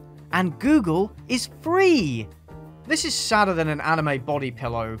same. And Google is free! This is sadder than an anime body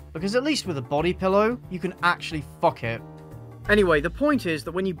pillow, because at least with a body pillow, you can actually fuck it. Anyway, the point is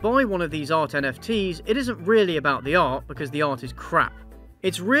that when you buy one of these art NFTs, it isn't really about the art, because the art is crap.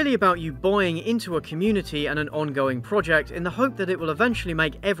 It's really about you buying into a community and an ongoing project in the hope that it will eventually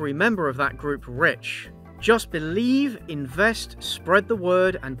make every member of that group rich. Just believe, invest, spread the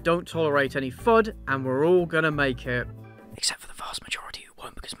word, and don't tolerate any FUD, and we're all gonna make it. Except for the vast majority who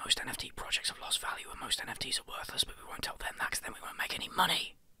won't, because most NFT projects have lost value and most NFTs are worthless, but we won't tell them that because then we won't make any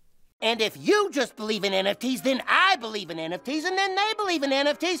money. And if you just believe in NFTs, then I believe in NFTs, and then they believe in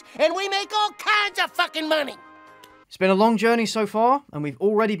NFTs, and we make all kinds of fucking money! It's been a long journey so far, and we've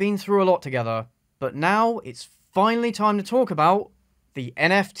already been through a lot together. But now, it's finally time to talk about the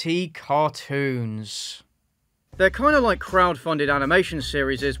NFT cartoons. They're kind of like crowd-funded animation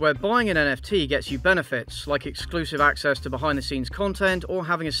series where buying an NFT gets you benefits, like exclusive access to behind-the-scenes content or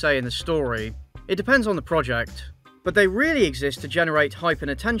having a say in the story. It depends on the project. But they really exist to generate hype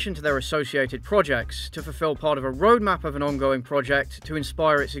and attention to their associated projects, to fulfill part of a roadmap of an ongoing project, to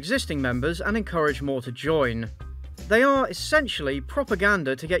inspire its existing members and encourage more to join. They are essentially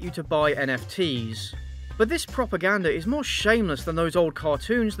propaganda to get you to buy NFTs. But this propaganda is more shameless than those old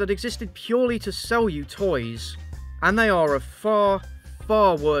cartoons that existed purely to sell you toys. And they are of far,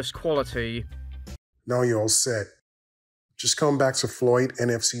 far worse quality. Now you're all set. Just come back to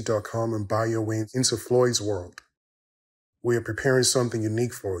FloydNFC.com and buy your way into Floyd's world. We are preparing something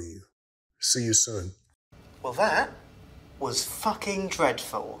unique for you. See you soon. Well, that was fucking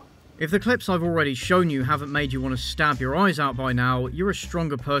dreadful. If the clips I've already shown you haven't made you want to stab your eyes out by now, you're a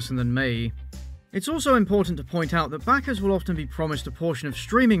stronger person than me. It's also important to point out that backers will often be promised a portion of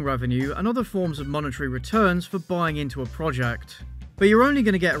streaming revenue and other forms of monetary returns for buying into a project. But you're only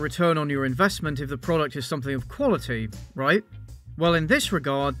going to get a return on your investment if the product is something of quality, right? Well, in this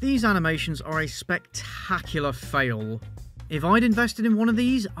regard, these animations are a spectacular fail. If I'd invested in one of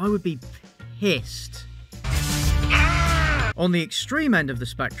these, I would be pissed. On the extreme end of the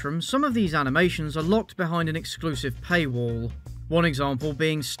spectrum, some of these animations are locked behind an exclusive paywall. One example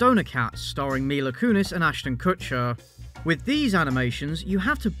being Stoner Cats, starring Mila Kunis and Ashton Kutcher. With these animations, you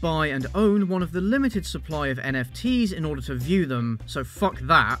have to buy and own one of the limited supply of NFTs in order to view them, so fuck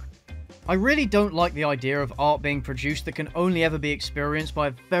that. I really don't like the idea of art being produced that can only ever be experienced by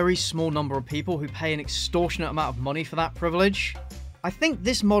a very small number of people who pay an extortionate amount of money for that privilege. I think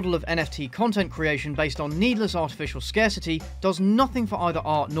this model of NFT content creation based on needless artificial scarcity does nothing for either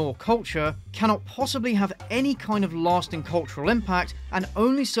art nor culture, cannot possibly have any kind of lasting cultural impact, and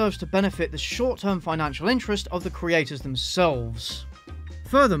only serves to benefit the short-term financial interest of the creators themselves.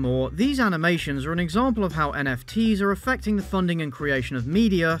 Furthermore, these animations are an example of how NFTs are affecting the funding and creation of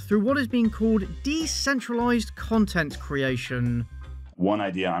media through what is being called decentralized content creation. One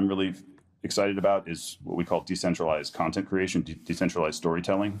idea I'm really excited about is what we call decentralized content creation, decentralized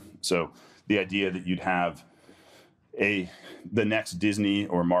storytelling. So the idea that you'd have the next Disney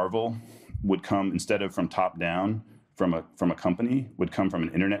or Marvel would come, instead of from top down from a company, would come from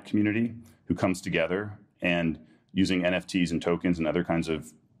an internet community who comes together and, using NFTs and tokens and other kinds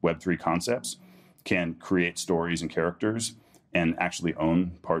of Web3 concepts, can create stories and characters and actually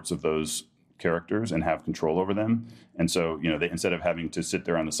own parts of those characters and have control over them. And so, they, instead of having to sit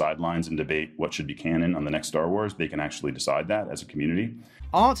there on the sidelines and debate what should be canon on the next Star Wars, they can actually decide that as a community.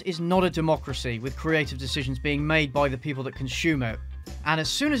 Art is not a democracy, with creative decisions being made by the people that consume it. And as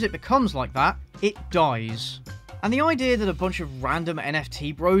soon as it becomes like that, it dies. And the idea that a bunch of random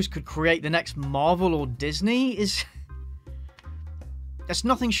NFT bros could create the next Marvel or Disney is... that's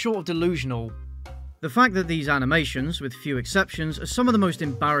nothing short of delusional. The fact that these animations, with few exceptions, are some of the most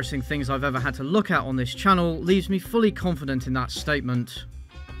embarrassing things I've ever had to look at on this channel leaves me fully confident in that statement.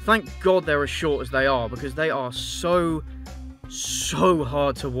 Thank God they're as short as they are, because they are so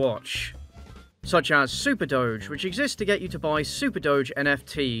hard to watch. Such as SuperDoge, which exists to get you to buy SuperDoge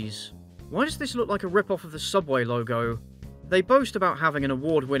NFTs. Why does this look like a rip-off of the Subway logo? They boast about having an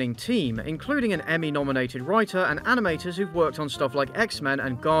award-winning team, including an Emmy-nominated writer and animators who've worked on stuff like X-Men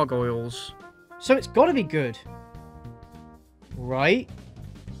and Gargoyles. So it's gotta be good. Right?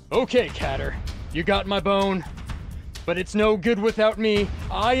 Okay, Catter. You got my bone. But it's no good without me.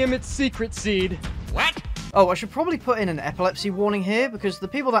 I am its secret seed. What? Oh, I should probably put in an epilepsy warning here, because the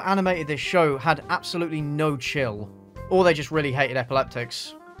people that animated this show had absolutely no chill. Or they just really hated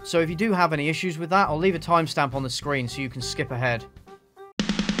epileptics. So if you do have any issues with that, I'll leave a timestamp on the screen so you can skip ahead.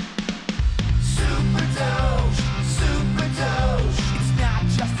 SuperDoge, SuperDoge. It's not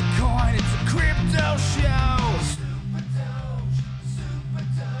just a coin, it's a crypto show. SuperDoge,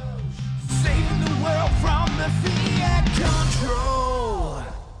 SuperDoge. Saving the world from the fiat control.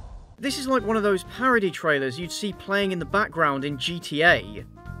 This is like one of those parody trailers you'd see playing in the background in GTA.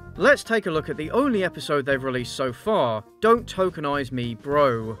 Let's take a look at the only episode they've released so far, Don't Tokenize Me,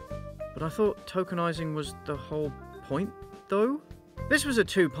 Bro. But I thought tokenizing was the whole point, though? This was a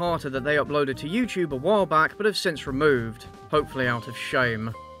two-parter that they uploaded to YouTube a while back, but have since removed, hopefully out of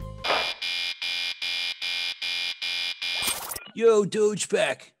shame. Yo,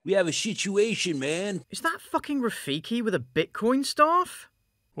 Dogeback, we have a situation, man. Is that fucking Rafiki with a Bitcoin staff?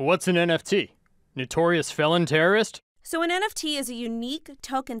 What's an NFT? Notorious felon terrorist? So an NFT is a unique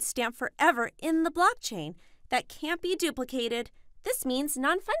token stamped forever in the blockchain that can't be duplicated. This means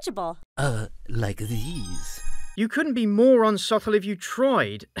non-fungible. Like these. You couldn't be more unsubtle if you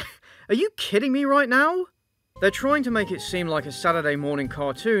tried. Are you kidding me right now? They're trying to make it seem like a Saturday morning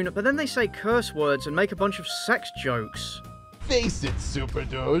cartoon, but then they say curse words and make a bunch of sex jokes. Face it,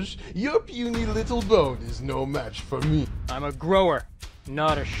 SuperDoge, your puny little bone is no match for me. I'm a grower,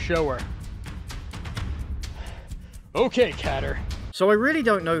 not a shower. Okay, Catter. So I really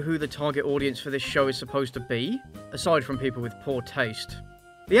don't know who the target audience for this show is supposed to be, aside from people with poor taste.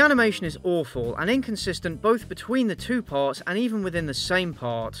 The animation is awful and inconsistent both between the two parts and even within the same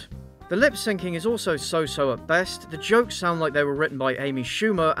part. The lip syncing is also so-so at best, the jokes sound like they were written by Amy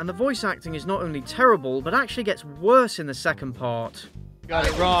Schumer, and the voice acting is not only terrible, but actually gets worse in the second part. Got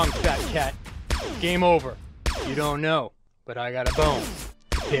it wrong, fat cat. Game over. You don't know, but I got a bone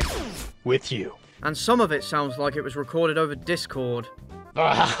to pick with you. And some of it sounds like it was recorded over Discord.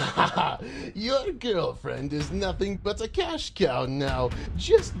 Your girlfriend is nothing but a cash cow now.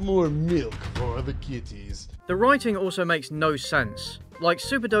 Just more milk for the kitties. The writing also makes no sense. Like,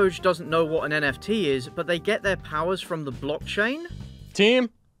 SuperDoge doesn't know what an NFT is, but they get their powers from the blockchain? Team,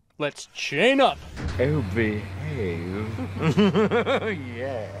 let's chain up. Oh, behave.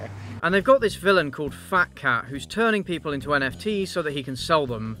 Yeah. And they've got this villain called Fat Cat who's turning people into NFTs so that he can sell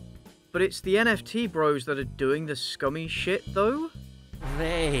them. But it's the NFT bros that are doing the scummy shit, though?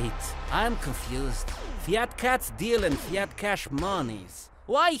 Wait, I'm confused. Fiat Cat's dealing fiat cash monies.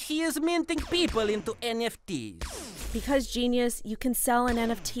 Why he is minting people into NFTs? Because, genius, you can sell an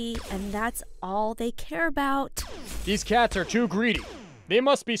NFT and that's all they care about. These cats are too greedy. They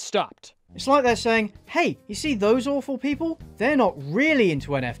must be stopped. It's like they're saying, hey, you see those awful people? They're not really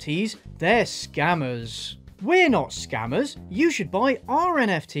into NFTs, they're scammers. We're not scammers, you should buy our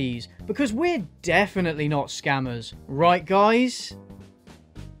NFTs, because we're definitely not scammers. Right, guys?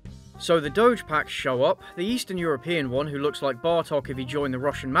 So the Doge packs show up, the Eastern European one who looks like Bartok if he joined the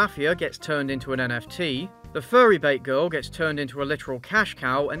Russian mafia gets turned into an NFT, the furry bait girl gets turned into a literal cash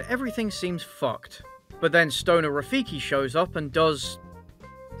cow, and everything seems fucked. But then Stoner Rafiki shows up and does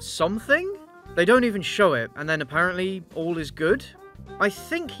something? They don't even show it, and then apparently all is good? I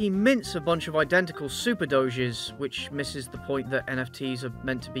think he mints a bunch of identical SuperDoges, which misses the point that NFTs are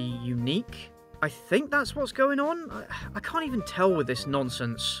meant to be unique. I think that's what's going on? I can't even tell with this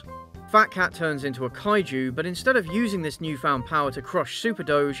nonsense. Fat Cat turns into a kaiju, but instead of using this newfound power to crush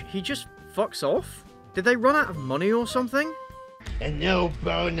SuperDoge, he just fucks off? Did they run out of money or something? And no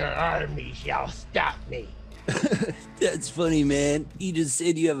boner army shall stop me. That's funny, man. You just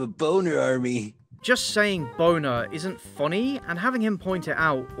said you have a boner army. Just saying boner isn't funny, and having him point it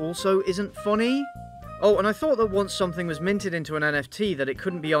out also isn't funny. Oh, and I thought that once something was minted into an NFT that it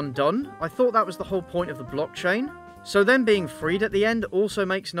couldn't be undone. I thought that was the whole point of the blockchain. So them being freed at the end also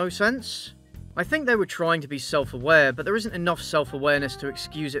makes no sense. I think they were trying to be self-aware, but there isn't enough self-awareness to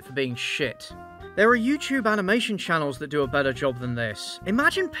excuse it for being shit. There are YouTube animation channels that do a better job than this.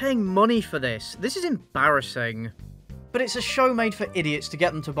 Imagine paying money for this. This is embarrassing. But it's a show made for idiots to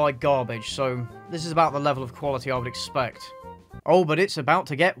get them to buy garbage, so this is about the level of quality I would expect. Oh, but it's about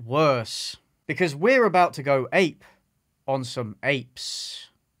to get worse. Because we're about to go ape on some apes.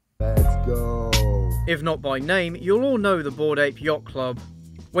 Let's go. If not by name, you'll all know the Bored Ape Yacht Club.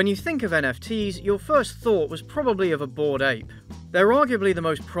 When you think of NFTs, your first thought was probably of a bored ape. They're arguably the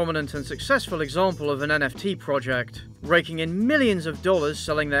most prominent and successful example of an NFT project, raking in millions of dollars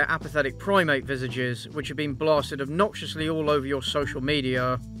selling their apathetic primate visages, which have been blasted obnoxiously all over your social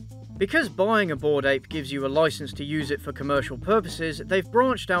media. Because buying a bored ape gives you a license to use it for commercial purposes, they've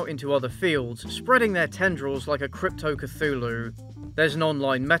branched out into other fields, spreading their tendrils like a crypto Cthulhu. There's an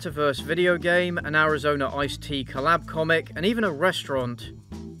online metaverse video game, an Arizona iced tea collab comic, and even a restaurant,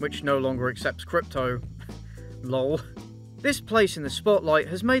 which no longer accepts crypto. Lol. This place in the spotlight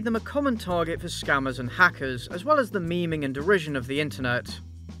has made them a common target for scammers and hackers, as well as the memeing and derision of the internet.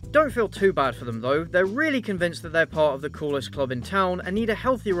 Don't feel too bad for them though, they're really convinced that they're part of the coolest club in town and need a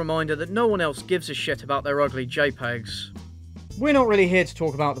healthy reminder that no one else gives a shit about their ugly JPEGs. We're not really here to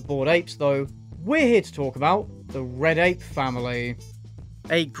talk about the Bored Apes though, we're here to talk about the Red Ape Family.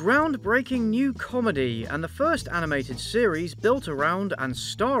 A groundbreaking new comedy and the first animated series built around and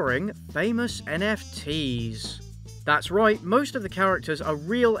starring famous NFTs. That's right, most of the characters are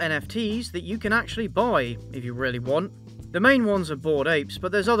real NFTs that you can actually buy, if you really want. The main ones are Bored Apes,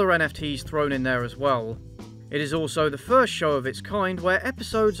 but there's other NFTs thrown in there as well. It is also the first show of its kind where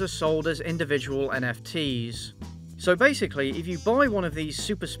episodes are sold as individual NFTs. So basically, if you buy one of these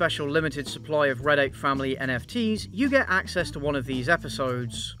super special limited supply of Red Ape Family NFTs, you get access to one of these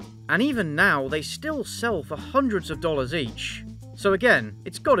episodes. And even now, they still sell for hundreds of dollars each. So again,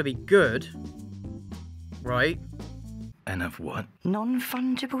 it's gotta be good. Right? NF what?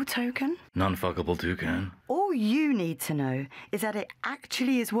 Non-Fungible Token? Non-Fungible Token. All you need to know is that it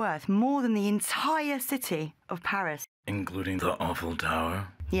actually is worth more than the entire city of Paris. Including the Eiffel Tower?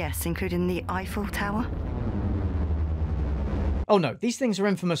 Yes, including the Eiffel Tower. Oh no, these things are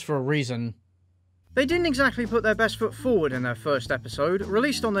infamous for a reason. They didn't exactly put their best foot forward in their first episode,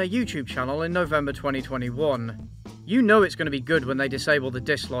 released on their YouTube channel in November 2021. You know it's going to be good when they disable the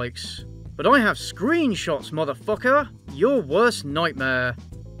dislikes. But I have screenshots, motherfucker! Your worst nightmare.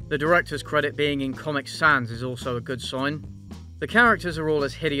 The director's credit being in Comic Sans is also a good sign. The characters are all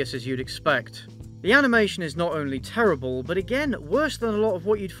as hideous as you'd expect. The animation is not only terrible, but again, worse than a lot of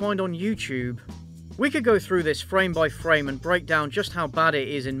what you'd find on YouTube. We could go through this frame by frame and break down just how bad it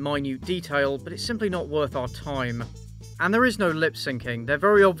is in minute detail, but it's simply not worth our time. And there is no lip syncing, they're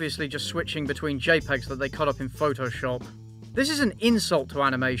very obviously just switching between JPEGs that they cut up in Photoshop. This is an insult to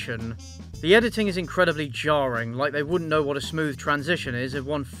animation. The editing is incredibly jarring, like they wouldn't know what a smooth transition is if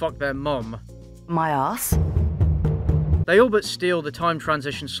one fucked their mum. My ass? They all but steal the time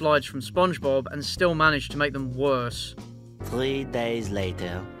transition slides from SpongeBob and still manage to make them worse. 3 days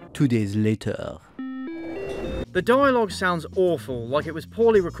later. 2 days later. The dialogue sounds awful, like it was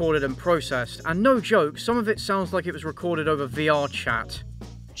poorly recorded and processed, and no joke, some of it sounds like it was recorded over VR chat.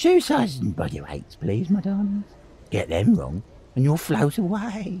 Shoe sizes and body weights, please, my darlings. Get them wrong, and you'll float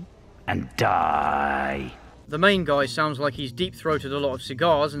away. and die. The main guy sounds like he's deep-throated a lot of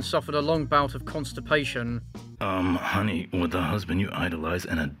cigars and suffered a long bout of constipation. Honey, would the husband you idolize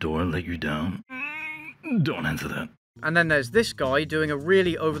and adore let you down? Don't answer that. And then there's this guy doing a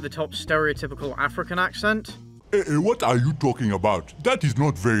really over-the-top stereotypical African accent. What are you talking about? That is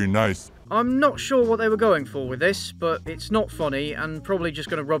not very nice. I'm not sure what they were going for with this, but it's not funny and probably just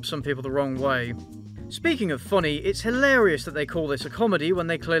going to rub some people the wrong way. Speaking of funny, it's hilarious that they call this a comedy when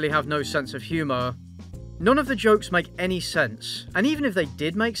they clearly have no sense of humour. None of the jokes make any sense, and even if they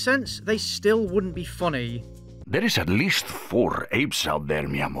did make sense, they still wouldn't be funny. There is at least 4 apes out there,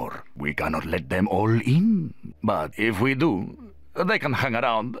 mi amor. We cannot let them all in. But if we do, they can hang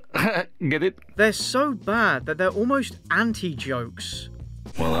around. Get it? They're so bad that they're almost anti-jokes.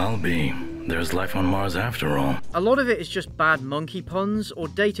 Well, I'll be. There's life on Mars after all. A lot of it is just bad monkey puns or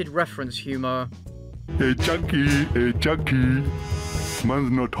dated reference humour. Hey, Chucky.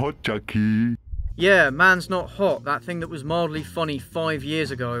 Man's not hot, Chucky. Yeah, man's not hot, that thing that was mildly funny 5 years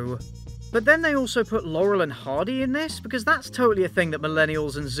ago. But then they also put Laurel and Hardy in this, because that's totally a thing that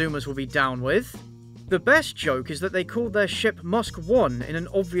millennials and zoomers will be down with. The best joke is that they called their ship Musk 1 in an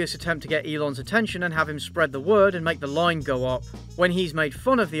obvious attempt to get Elon's attention and have him spread the word and make the line go up, when he's made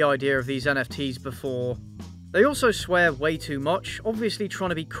fun of the idea of these NFTs before. They also swear way too much, obviously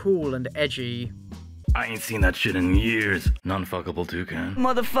trying to be cool and edgy. I ain't seen that shit in years. Non-Fungible Tokens.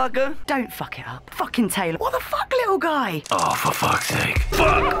 Motherfucker. Don't fuck it up. Fucking Taylor. What the fuck, little guy? Oh, for fuck's sake.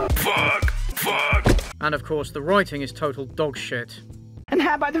 Fuck! And of course, the writing is total dog shit. And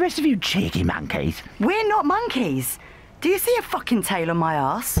how about the rest of you cheeky monkeys? We're not monkeys. Do you see a fucking tail on my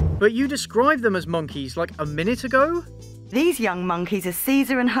ass? But you described them as monkeys like a minute ago? These young monkeys are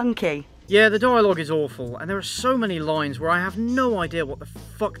Caesar and Hunky. Yeah, the dialogue is awful, and there are so many lines where I have no idea what the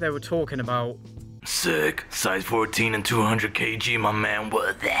fuck they were talking about. Sick. Size 14 and 200 kg, my man.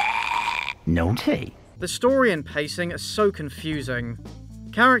 What that? Naughty. The story and pacing are so confusing.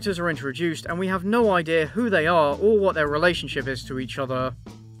 Characters are introduced and we have no idea who they are or what their relationship is to each other.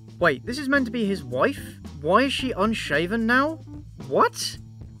 Wait, this is meant to be his wife? Why is she unshaven now? What?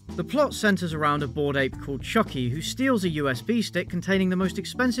 The plot centers around a bored ape called Chucky who steals a USB stick containing the most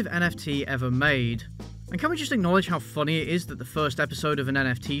expensive NFT ever made. And can we just acknowledge how funny it is that the first episode of an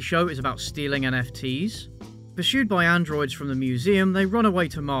NFT show is about stealing NFTs? Pursued by androids from the museum, they run away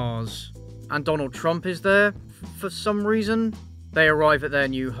to Mars. And Donald Trump is there, for some reason. They arrive at their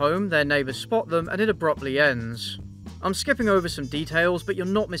new home, their neighbours spot them, and it abruptly ends. I'm skipping over some details, but you're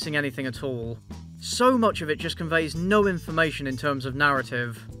not missing anything at all. So much of it just conveys no information in terms of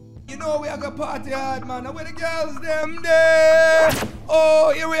narrative. You know we are gonna party hard, man. Where the girls them there?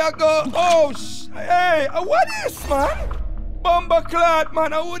 Oh, here we are go. Oh, hey, what is, man? Bomber clot,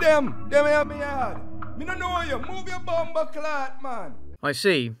 man. Who them? Them here me hard. Me don't know you. Move your bomber clot, man. I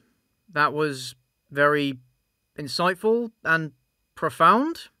see. That was very insightful and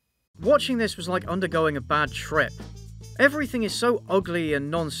profound. Watching this was like undergoing a bad trip. Everything is so ugly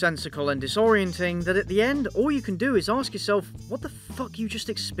and nonsensical and disorienting that at the end, all you can do is ask yourself what the fuck you just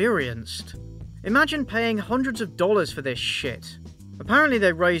experienced. Imagine paying hundreds of dollars for this shit. Apparently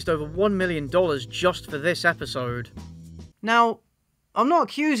they raised over $1 million just for this episode. Now, I'm not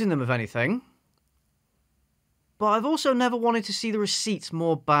accusing them of anything, but I've also never wanted to see the receipts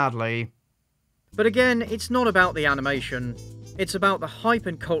more badly. But again, it's not about the animation. It's about the hype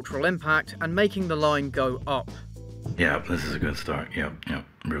and cultural impact and making the line go up. Yeah, this is a good start. Yep,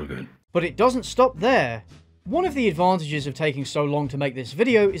 real good. But it doesn't stop there. One of the advantages of taking so long to make this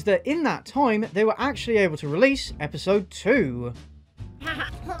video is that in that time, they were actually able to release episode 2.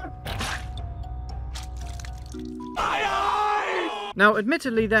 Now,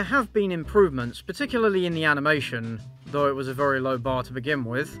 admittedly, there have been improvements, particularly in the animation, though it was a very low bar to begin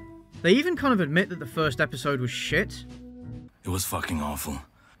with. They even kind of admit that the first episode was shit. It was fucking awful.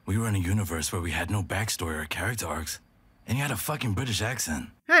 We were in a universe where we had no backstory or character arcs, and you had a fucking British accent.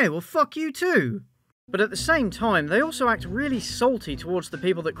 Hey, well fuck you too! But at the same time, they also act really salty towards the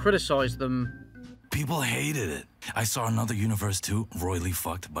people that criticised them. People hated it. I saw another universe too, royally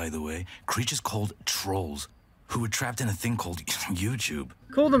fucked by the way, creatures called trolls, who were trapped in a thing called YouTube.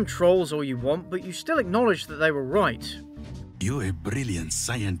 Call them trolls all you want, but you still acknowledge that they were right. You're a brilliant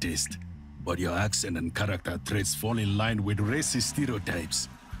scientist, but your accent and character traits fall in line with racist stereotypes.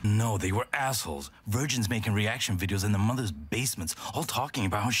 No, they were assholes. Virgins making reaction videos in their mother's basements, all talking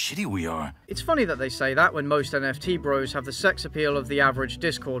about how shitty we are. It's funny that they say that when most NFT bros have the sex appeal of the average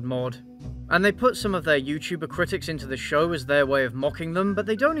Discord mod. And they put some of their YouTuber critics into the show as their way of mocking them, but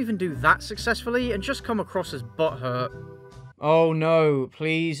they don't even do that successfully and just come across as butthurt. Oh no,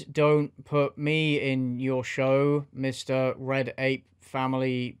 please don't put me in your show, Mr. Red Ape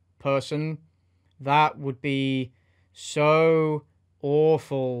Family person. That would be so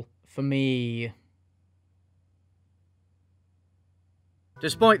awful for me.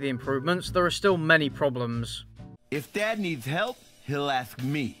 Despite the improvements, there are still many problems. If Dad needs help, he'll ask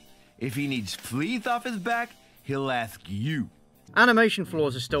me. If he needs fleas off his back, he'll ask you. Animation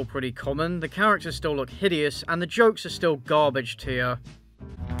flaws are still pretty common, the characters still look hideous, and the jokes are still garbage tier.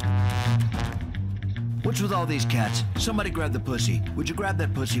 What's with all these cats? Somebody grab the pussy. Would you grab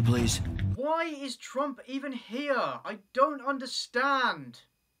that pussy, please? Why is Trump even here? I don't understand.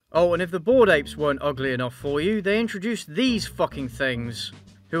 Oh, and if the Bored Apes weren't ugly enough for you, they introduced these fucking things,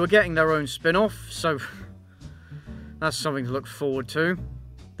 who are getting their own spin-off, so that's something to look forward to.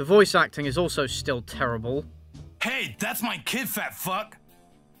 The voice acting is also still terrible. Hey, that's my kid, fat fuck!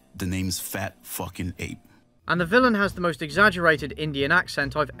 The name's Fat Fucking Ape. And the villain has the most exaggerated Indian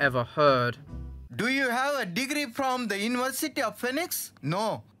accent I've ever heard. Do you have a degree from the University of Phoenix?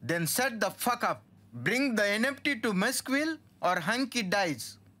 No. Then shut the fuck up. Bring the NFT to Mesquil or Hunky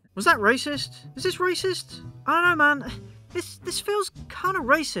dies. Was that racist? Is this racist? I don't know, man. This feels kind of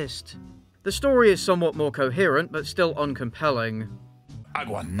racist. The story is somewhat more coherent, but still uncompelling. I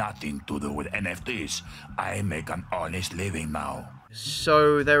want nothing to do with NFTs. I make an honest living now.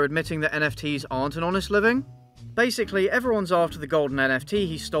 So they're admitting that NFTs aren't an honest living? Basically, everyone's after the golden NFT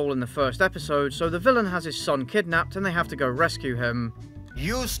he stole in the first episode, so the villain has his son kidnapped and they have to go rescue him.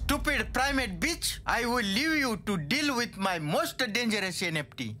 You stupid primate bitch! I will leave you to deal with my most dangerous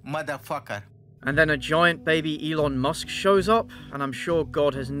NFT, motherfucker. And then a giant baby Elon Musk shows up, and I'm sure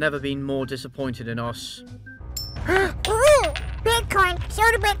God has never been more disappointed in us. Bitcoin! Show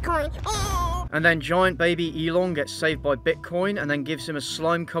the Bitcoin! And then giant baby Elon gets saved by Bitcoin and then gives him a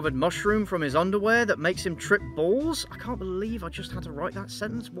slime-covered mushroom from his underwear that makes him trip balls? I can't believe I just had to write that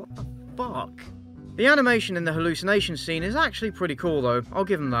sentence. What the fuck? The animation in the hallucination scene is actually pretty cool though, I'll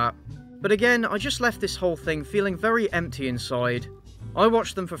give him that. But again, I just left this whole thing feeling very empty inside. I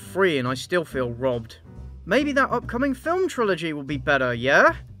watched them for free and I still feel robbed. Maybe that upcoming film trilogy will be better,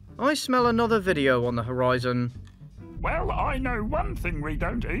 yeah? I smell another video on the horizon. Well, I know one thing we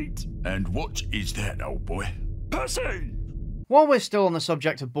don't eat. And what is that, old boy? Pussy! While we're still on the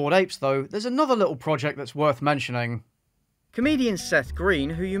subject of Bored Apes though, there's another little project that's worth mentioning. Comedian Seth Green,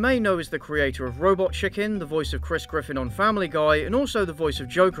 who you may know as the creator of Robot Chicken, the voice of Chris Griffin on Family Guy, and also the voice of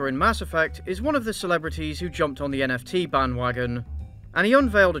Joker in Mass Effect, is one of the celebrities who jumped on the NFT bandwagon. And he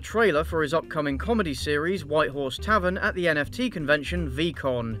unveiled a trailer for his upcoming comedy series, White Horse Tavern, at the NFT convention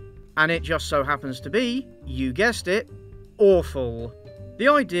VCon. And it just so happens to be, you guessed it, awful. The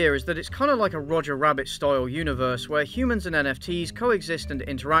idea is that it's kind of like a Roger Rabbit style universe where humans and NFTs coexist and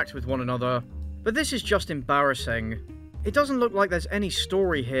interact with one another. But this is just embarrassing. It doesn't look like there's any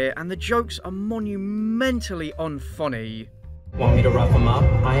story here, and the jokes are monumentally unfunny. Want me to rough him up?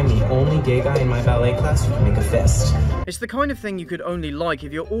 I am the only gay guy in my ballet class who can make a fist. It's the kind of thing you could only like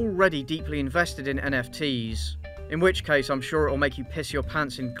if you're already deeply invested in NFTs. In which case, I'm sure it'll make you piss your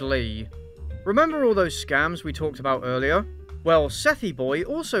pants in glee. Remember all those scams we talked about earlier? Well, Sethy Boy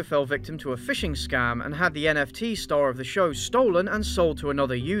also fell victim to a phishing scam and had the NFT star of the show stolen and sold to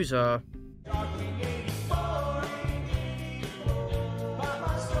another user.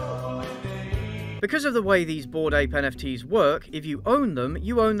 Because of the way these Bored Ape NFTs work, if you own them,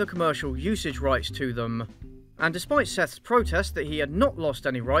 you own the commercial usage rights to them. And despite Seth's protest that he had not lost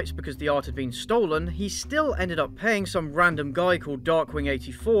any rights because the art had been stolen, he still ended up paying some random guy called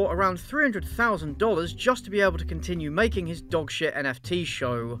Darkwing84 around $300,000 just to be able to continue making his dogshit NFT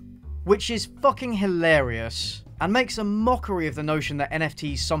show. Which is fucking hilarious, and makes a mockery of the notion that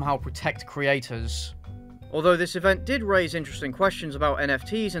NFTs somehow protect creators. Although this event did raise interesting questions about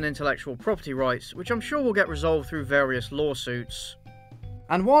NFTs and intellectual property rights, which I'm sure will get resolved through various lawsuits.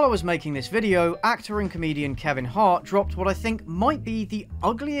 And while I was making this video, actor and comedian Kevin Hart dropped what I think might be the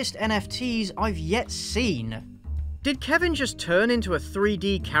ugliest NFTs I've yet seen. Did Kevin just turn into a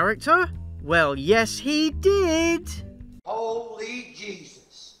 3D character? Well, yes he did! Holy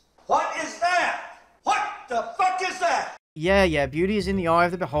Jesus. What is that? What the fuck is that? Yeah, beauty is in the eye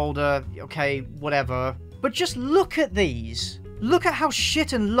of the beholder, okay, whatever. But just look at these. Look at how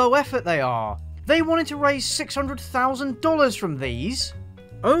shit and low effort they are. They wanted to raise $600,000 from these.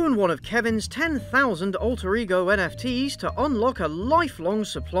 Own one of Kevin's 10,000 alter ego NFTs to unlock a lifelong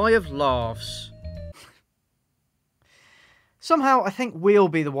supply of laughs. Somehow, I think we'll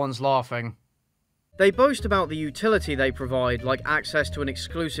be the ones laughing. They boast about the utility they provide, like access to an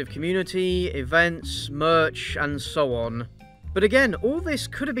exclusive community, events, merch, and so on. But again, all this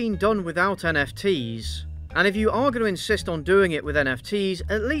could have been done without NFTs. And if you are going to insist on doing it with NFTs,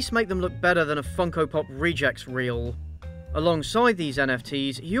 at least make them look better than a Funko Pop Rejects reel. Alongside these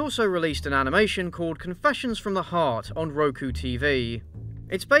NFTs, he also released an animation called Confessions from the Hart on Roku TV.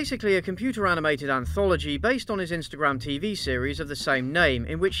 It's basically a computer-animated anthology based on his Instagram TV series of the same name,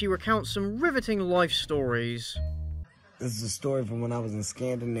 in which he recounts some riveting life stories. This is a story from when I was in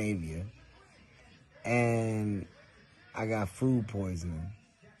Scandinavia, and I got food poisoning,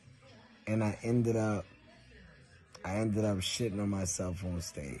 and I ended up shitting on myself on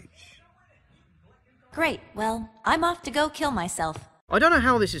stage. Great, well, I'm off to go kill myself. I don't know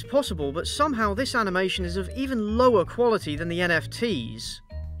how this is possible, but somehow this animation is of even lower quality than the NFTs.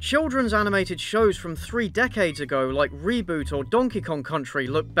 Children's animated shows from 3 decades ago, like Reboot or Donkey Kong Country,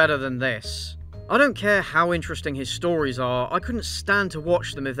 look better than this. I don't care how interesting his stories are, I couldn't stand to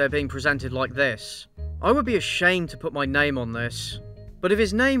watch them if they're being presented like this. I would be ashamed to put my name on this. But if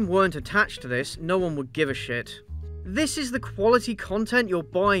his name weren't attached to this, no one would give a shit. This is the quality content you're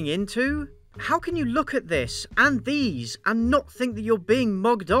buying into? How can you look at this, and these, and not think that you're being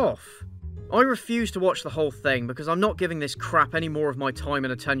mugged off? I refuse to watch the whole thing because I'm not giving this crap any more of my time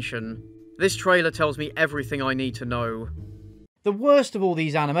and attention. This trailer tells me everything I need to know. The worst of all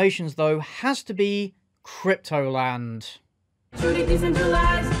these animations, though, has to be Cryptoland. Truly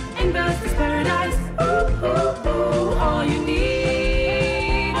decentralized, investors paradise. Ooh, ooh, ooh, all you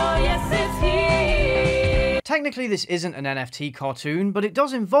need, oh yes, it's here. Technically this isn't an NFT cartoon, but it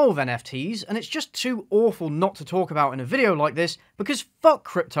does involve NFTs, and it's just too awful not to talk about in a video like this, because fuck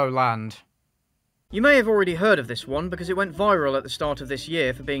Cryptoland. You may have already heard of this one, because it went viral at the start of this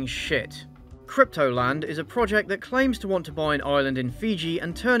year for being shit. Cryptoland is a project that claims to want to buy an island in Fiji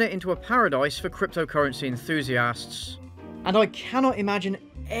and turn it into a paradise for cryptocurrency enthusiasts. And I cannot imagine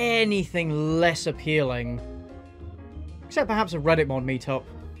anything less appealing. Except perhaps a Reddit mod meetup.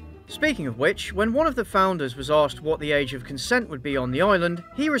 Speaking of which, when one of the founders was asked what the age of consent would be on the island,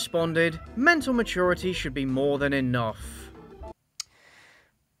 he responded, "Mental maturity should be more than enough."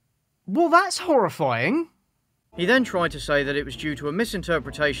 Well, that's horrifying. He then tried to say that it was due to a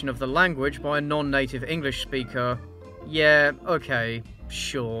misinterpretation of the language by a non-native English speaker. Yeah, okay,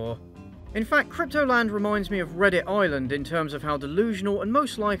 sure. In fact, Cryptoland reminds me of Reddit Island in terms of how delusional and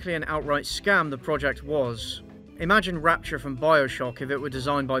most likely an outright scam the project was. Imagine Rapture from BioShock if it were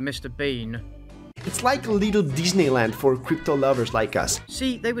designed by Mr. Bean. It's like a little Disneyland for crypto lovers like us.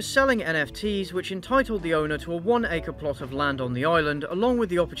 See, they were selling NFTs which entitled the owner to a 1-acre plot of land on the island, along with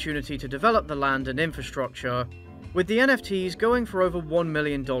the opportunity to develop the land and infrastructure, with the NFTs going for over $1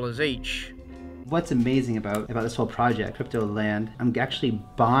 million each. What's amazing about this whole project, Cryptoland, I'm actually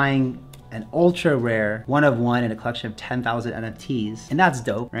buying an ultra rare one of one in a collection of 10,000 NFTs, and that's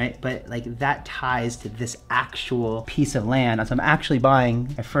dope, right? But like that ties to this actual piece of land, so I'm actually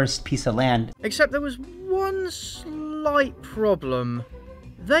buying my first piece of land. Except there was one slight problem.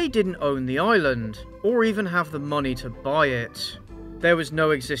 They didn't own the island, or even have the money to buy it. There was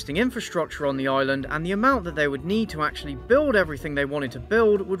no existing infrastructure on the island, and the amount that they would need to actually build everything they wanted to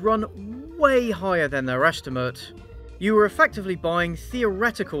build would run way higher than their estimate. You were effectively buying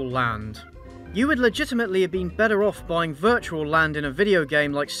theoretical land. You would legitimately have been better off buying virtual land in a video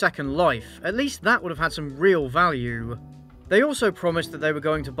game like Second Life. At least that would have had some real value. They also promised that they were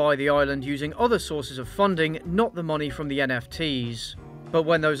going to buy the island using other sources of funding, not the money from the NFTs. But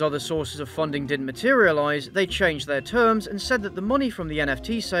when those other sources of funding didn't materialise, they changed their terms and said that the money from the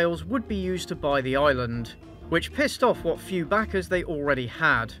NFT sales would be used to buy the island, which pissed off what few backers they already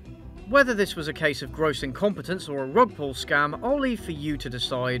had. Whether this was a case of gross incompetence or a rug pull scam, I'll leave for you to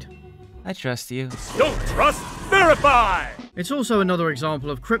decide. I trust you. Don't trust, verify! It's also another example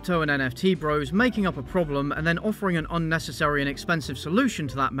of crypto and NFT bros making up a problem and then offering an unnecessary and expensive solution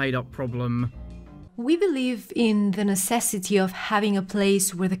to that made-up problem. We believe in the necessity of having a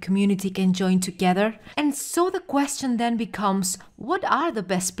place where the community can join together, and so the question then becomes, what are the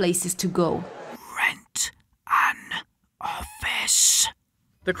best places to go? Rent an office.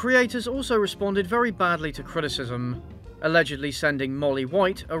 The creators also responded very badly to criticism, allegedly sending Molly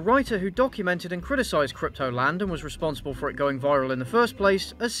White, a writer who documented and criticised Cryptoland and was responsible for it going viral in the first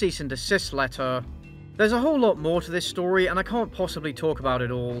place, a cease and desist letter. There's a whole lot more to this story and I can't possibly talk about it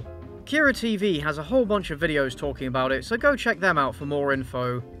all. Kira TV has a whole bunch of videos talking about it, so go check them out for more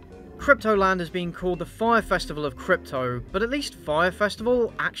info. Cryptoland has been called the Fire Festival of Crypto, but at least Fire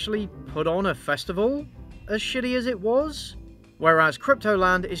Festival actually put on a festival? As shitty as it was? Whereas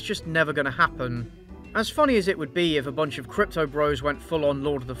Cryptoland is just never going to happen. As funny as it would be if a bunch of crypto bros went full on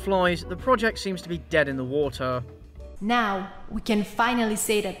Lord of the Flies, the project seems to be dead in the water. Now, we can finally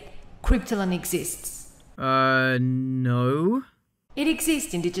say that Cryptoland exists. No? It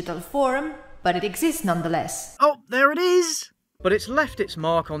exists in digital form, but it exists nonetheless. Oh, there it is! but it's left its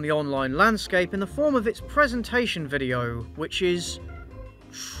mark on the online landscape in the form of its presentation video, which is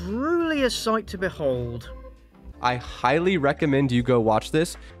truly a sight to behold. I highly recommend you go watch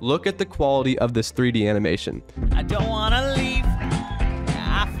this. Look at the quality of this 3D animation. I don't wanna leave.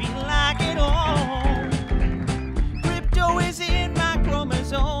 I feel like it all. Crypto is in my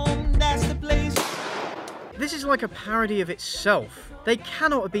chromosome. That's the place. This is like a parody of itself. They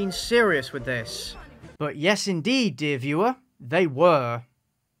cannot have been serious with this. But yes indeed, dear viewer, they were.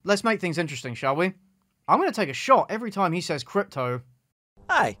 Let's make things interesting, shall we? I'm going to take a shot every time he says crypto.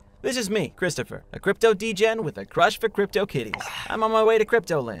 Hi, this is me, Christopher, a crypto degen with a crush for crypto kitties. I'm on my way to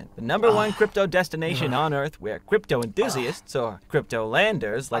Cryptoland, the #1 crypto destination on Earth where crypto enthusiasts, or crypto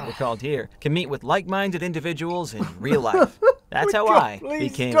landers like we're called here, can meet with like-minded individuals in real life. That's how I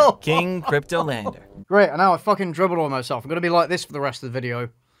became King Crypto Lander. Great, and now I fucking dribbled on myself. I'm going to be like this for the rest of the video.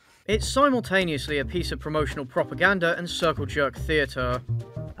 It's simultaneously a piece of promotional propaganda and circle jerk theatre.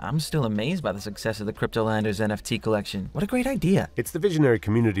 I'm still amazed by the success of the Cryptolanders NFT collection. What a great idea. It's the visionary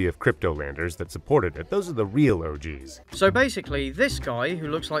community of Cryptolanders that supported it. Those are the real OGs. So basically, this guy, who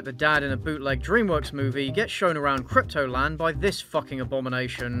looks like the dad in a bootleg DreamWorks movie, gets shown around Cryptoland by this fucking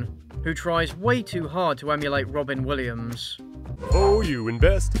abomination, who tries way too hard to emulate Robin Williams. Before you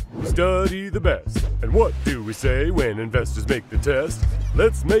invest, study the best. And what do we say when investors make the test?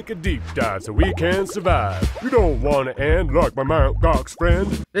 Let's make a deep dive so we can survive. You don't want to end like my Mt. Gox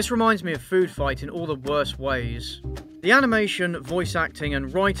friend. This reminds me of Food Fight in all the worst ways. The animation, voice acting,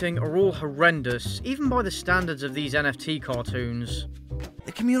 and writing are all horrendous, even by the standards of these NFT cartoons.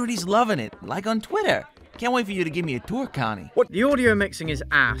 The community's loving it, like on Twitter. Can't wait for you to give me a tour, Connie. What? The audio mixing is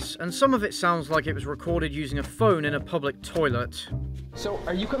ass, and some of it sounds like it was recorded using a phone in a public toilet. So,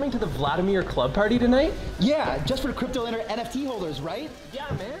 are you coming to the Vladimir Club party tonight? Yeah, just for Cryptolander NFT holders, right?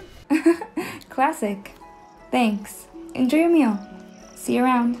 Yeah, man. Classic. Thanks. Enjoy your meal. See you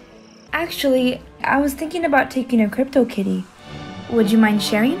around. Actually, I was thinking about taking a crypto kitty. Would you mind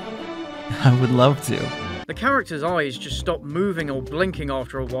sharing? I would love to. The character's eyes just stop moving or blinking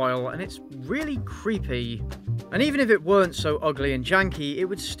after a while, and it's really creepy. And even if it weren't so ugly and janky, it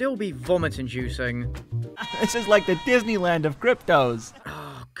would still be vomit-inducing. This is like the Disneyland of cryptos.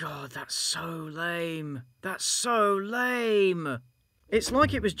 Oh god, that's so lame. That's so lame. It's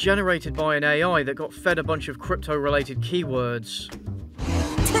like it was generated by an AI that got fed a bunch of crypto-related keywords.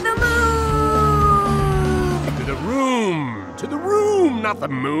 To the moon! To the room! To the room, not the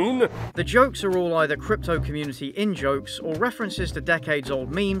moon! The jokes are all either crypto community in-jokes or references to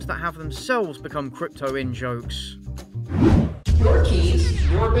decades-old memes that have themselves become crypto in-jokes. Your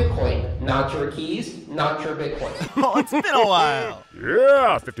keys, your Bitcoin. Not your keys, not your Bitcoin. Oh, it's been a while.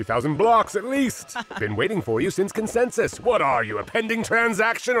 Yeah, 50,000 blocks at least. Been waiting for you since consensus. What are you, a pending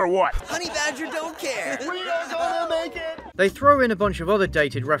transaction or what? Honey Badger don't care. We are gonna make it! They throw in a bunch of other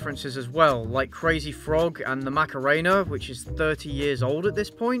dated references as well, like Crazy Frog and the Macarena, which is 30 years old at this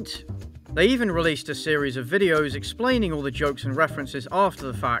point. They even released a series of videos explaining all the jokes and references after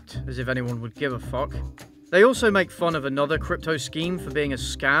the fact, as if anyone would give a fuck. They also make fun of another crypto scheme for being a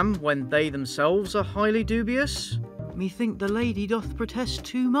scam when they themselves are highly dubious. Methink the lady doth protest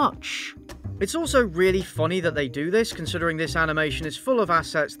too much. It's also really funny that they do this, considering this animation is full of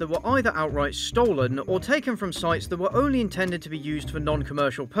assets that were either outright stolen or taken from sites that were only intended to be used for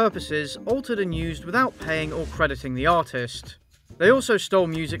non-commercial purposes, altered and used without paying or crediting the artist. They also stole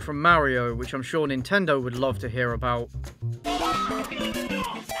music from Mario, which I'm sure Nintendo would love to hear about.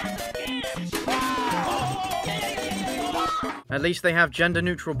 At least they have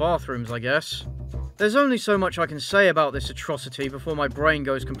gender-neutral bathrooms, I guess. There's only so much I can say about this atrocity before my brain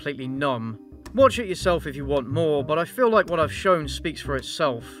goes completely numb. Watch it yourself if you want more, but I feel like what I've shown speaks for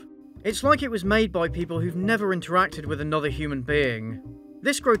itself. It's like it was made by people who've never interacted with another human being.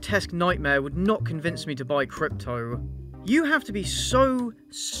 This grotesque nightmare would not convince me to buy crypto. You have to be so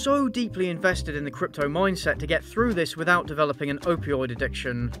deeply invested in the crypto mindset to get through this without developing an opioid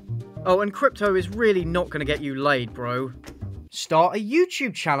addiction. Oh, and crypto is really not going to get you laid, bro. Start a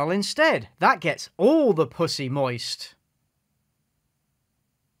YouTube channel instead. That gets all the pussy moist.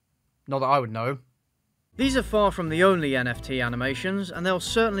 Not that I would know. These are far from the only NFT animations, and there'll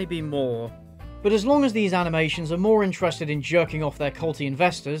certainly be more. But as long as these animations are more interested in jerking off their culty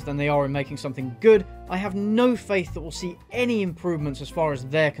investors than they are in making something good, I have no faith that we'll see any improvements as far as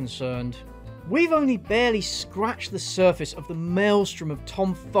they're concerned. We've only barely scratched the surface of the maelstrom of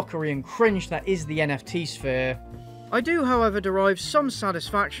tomfuckery and cringe that is the NFT sphere. I do, however, derive some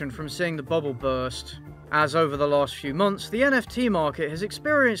satisfaction from seeing the bubble burst, as over the last few months, the NFT market has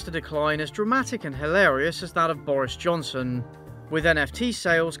experienced a decline as dramatic and hilarious as that of Boris Johnson, with NFT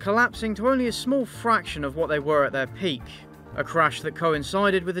sales collapsing to only a small fraction of what they were at their peak. a crash that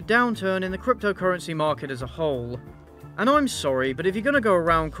coincided with a downturn in the cryptocurrency market as a whole. And I'm sorry, but if you're going to go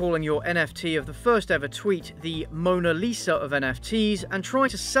around calling your NFT of the first ever tweet the Mona Lisa of NFTs and try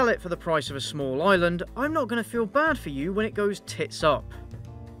to sell it for the price of a small island, I'm not going to feel bad for you when it goes tits up.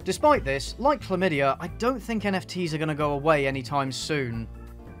 Despite this, like chlamydia, I don't think NFTs are going to go away anytime soon.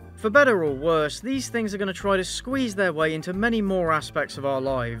 For better or worse, these things are going to try to squeeze their way into many more aspects of our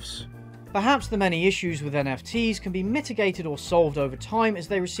lives. Perhaps the many issues with NFTs can be mitigated or solved over time as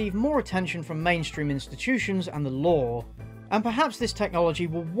they receive more attention from mainstream institutions and the law. And perhaps this technology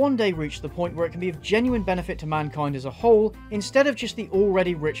will one day reach the point where it can be of genuine benefit to mankind as a whole, instead of just the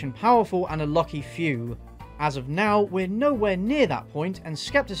already rich and powerful and a lucky few. As of now, we're nowhere near that point, and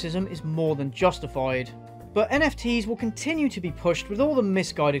skepticism is more than justified. But NFTs will continue to be pushed with all the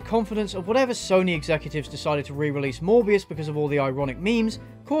misguided confidence of whatever Sony executives decided to re-release Morbius because of all the ironic memes,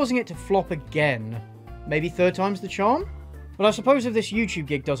 causing it to flop again. Maybe third time's the charm? But I suppose if this YouTube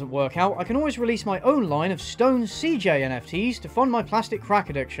gig doesn't work out, I can always release my own line of Stone CJ NFTs to fund my plastic crack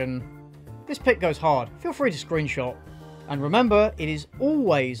addiction. This pic goes hard, feel free to screenshot. And remember, it is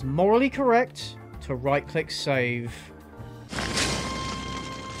always morally correct to right-click save.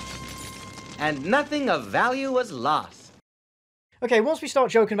 And nothing of value was lost. Okay, once we start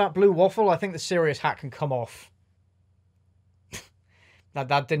joking about blue waffle, I think the serious hat can come off.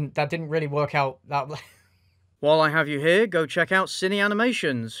 that didn't really work out that. While I have you here, go check out NFTs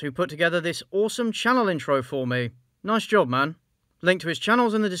Animations, who put together this awesome channel intro for me. Nice job, man. Link to his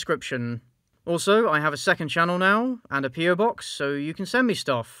channel's in the description. Also, I have a second channel now, and a PO box, so you can send me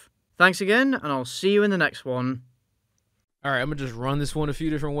stuff. Thanks again, and I'll see you in the next one. All right, I'm going to just run this one a few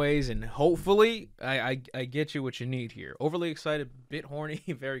different ways, and hopefully I get you what you need here. Overly excited, bit horny,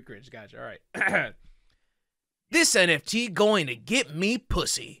 very cringe. Gotcha. All right. This NFT going to get me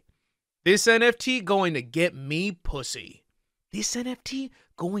pussy. This NFT going to get me pussy. This NFT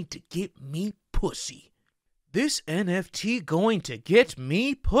going to get me pussy. This NFT going to get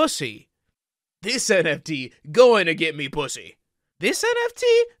me pussy. This NFT going to get me pussy. This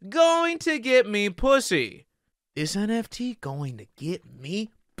NFT going to get me pussy. This NFT going to get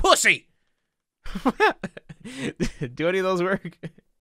me pussy. Do any of those work?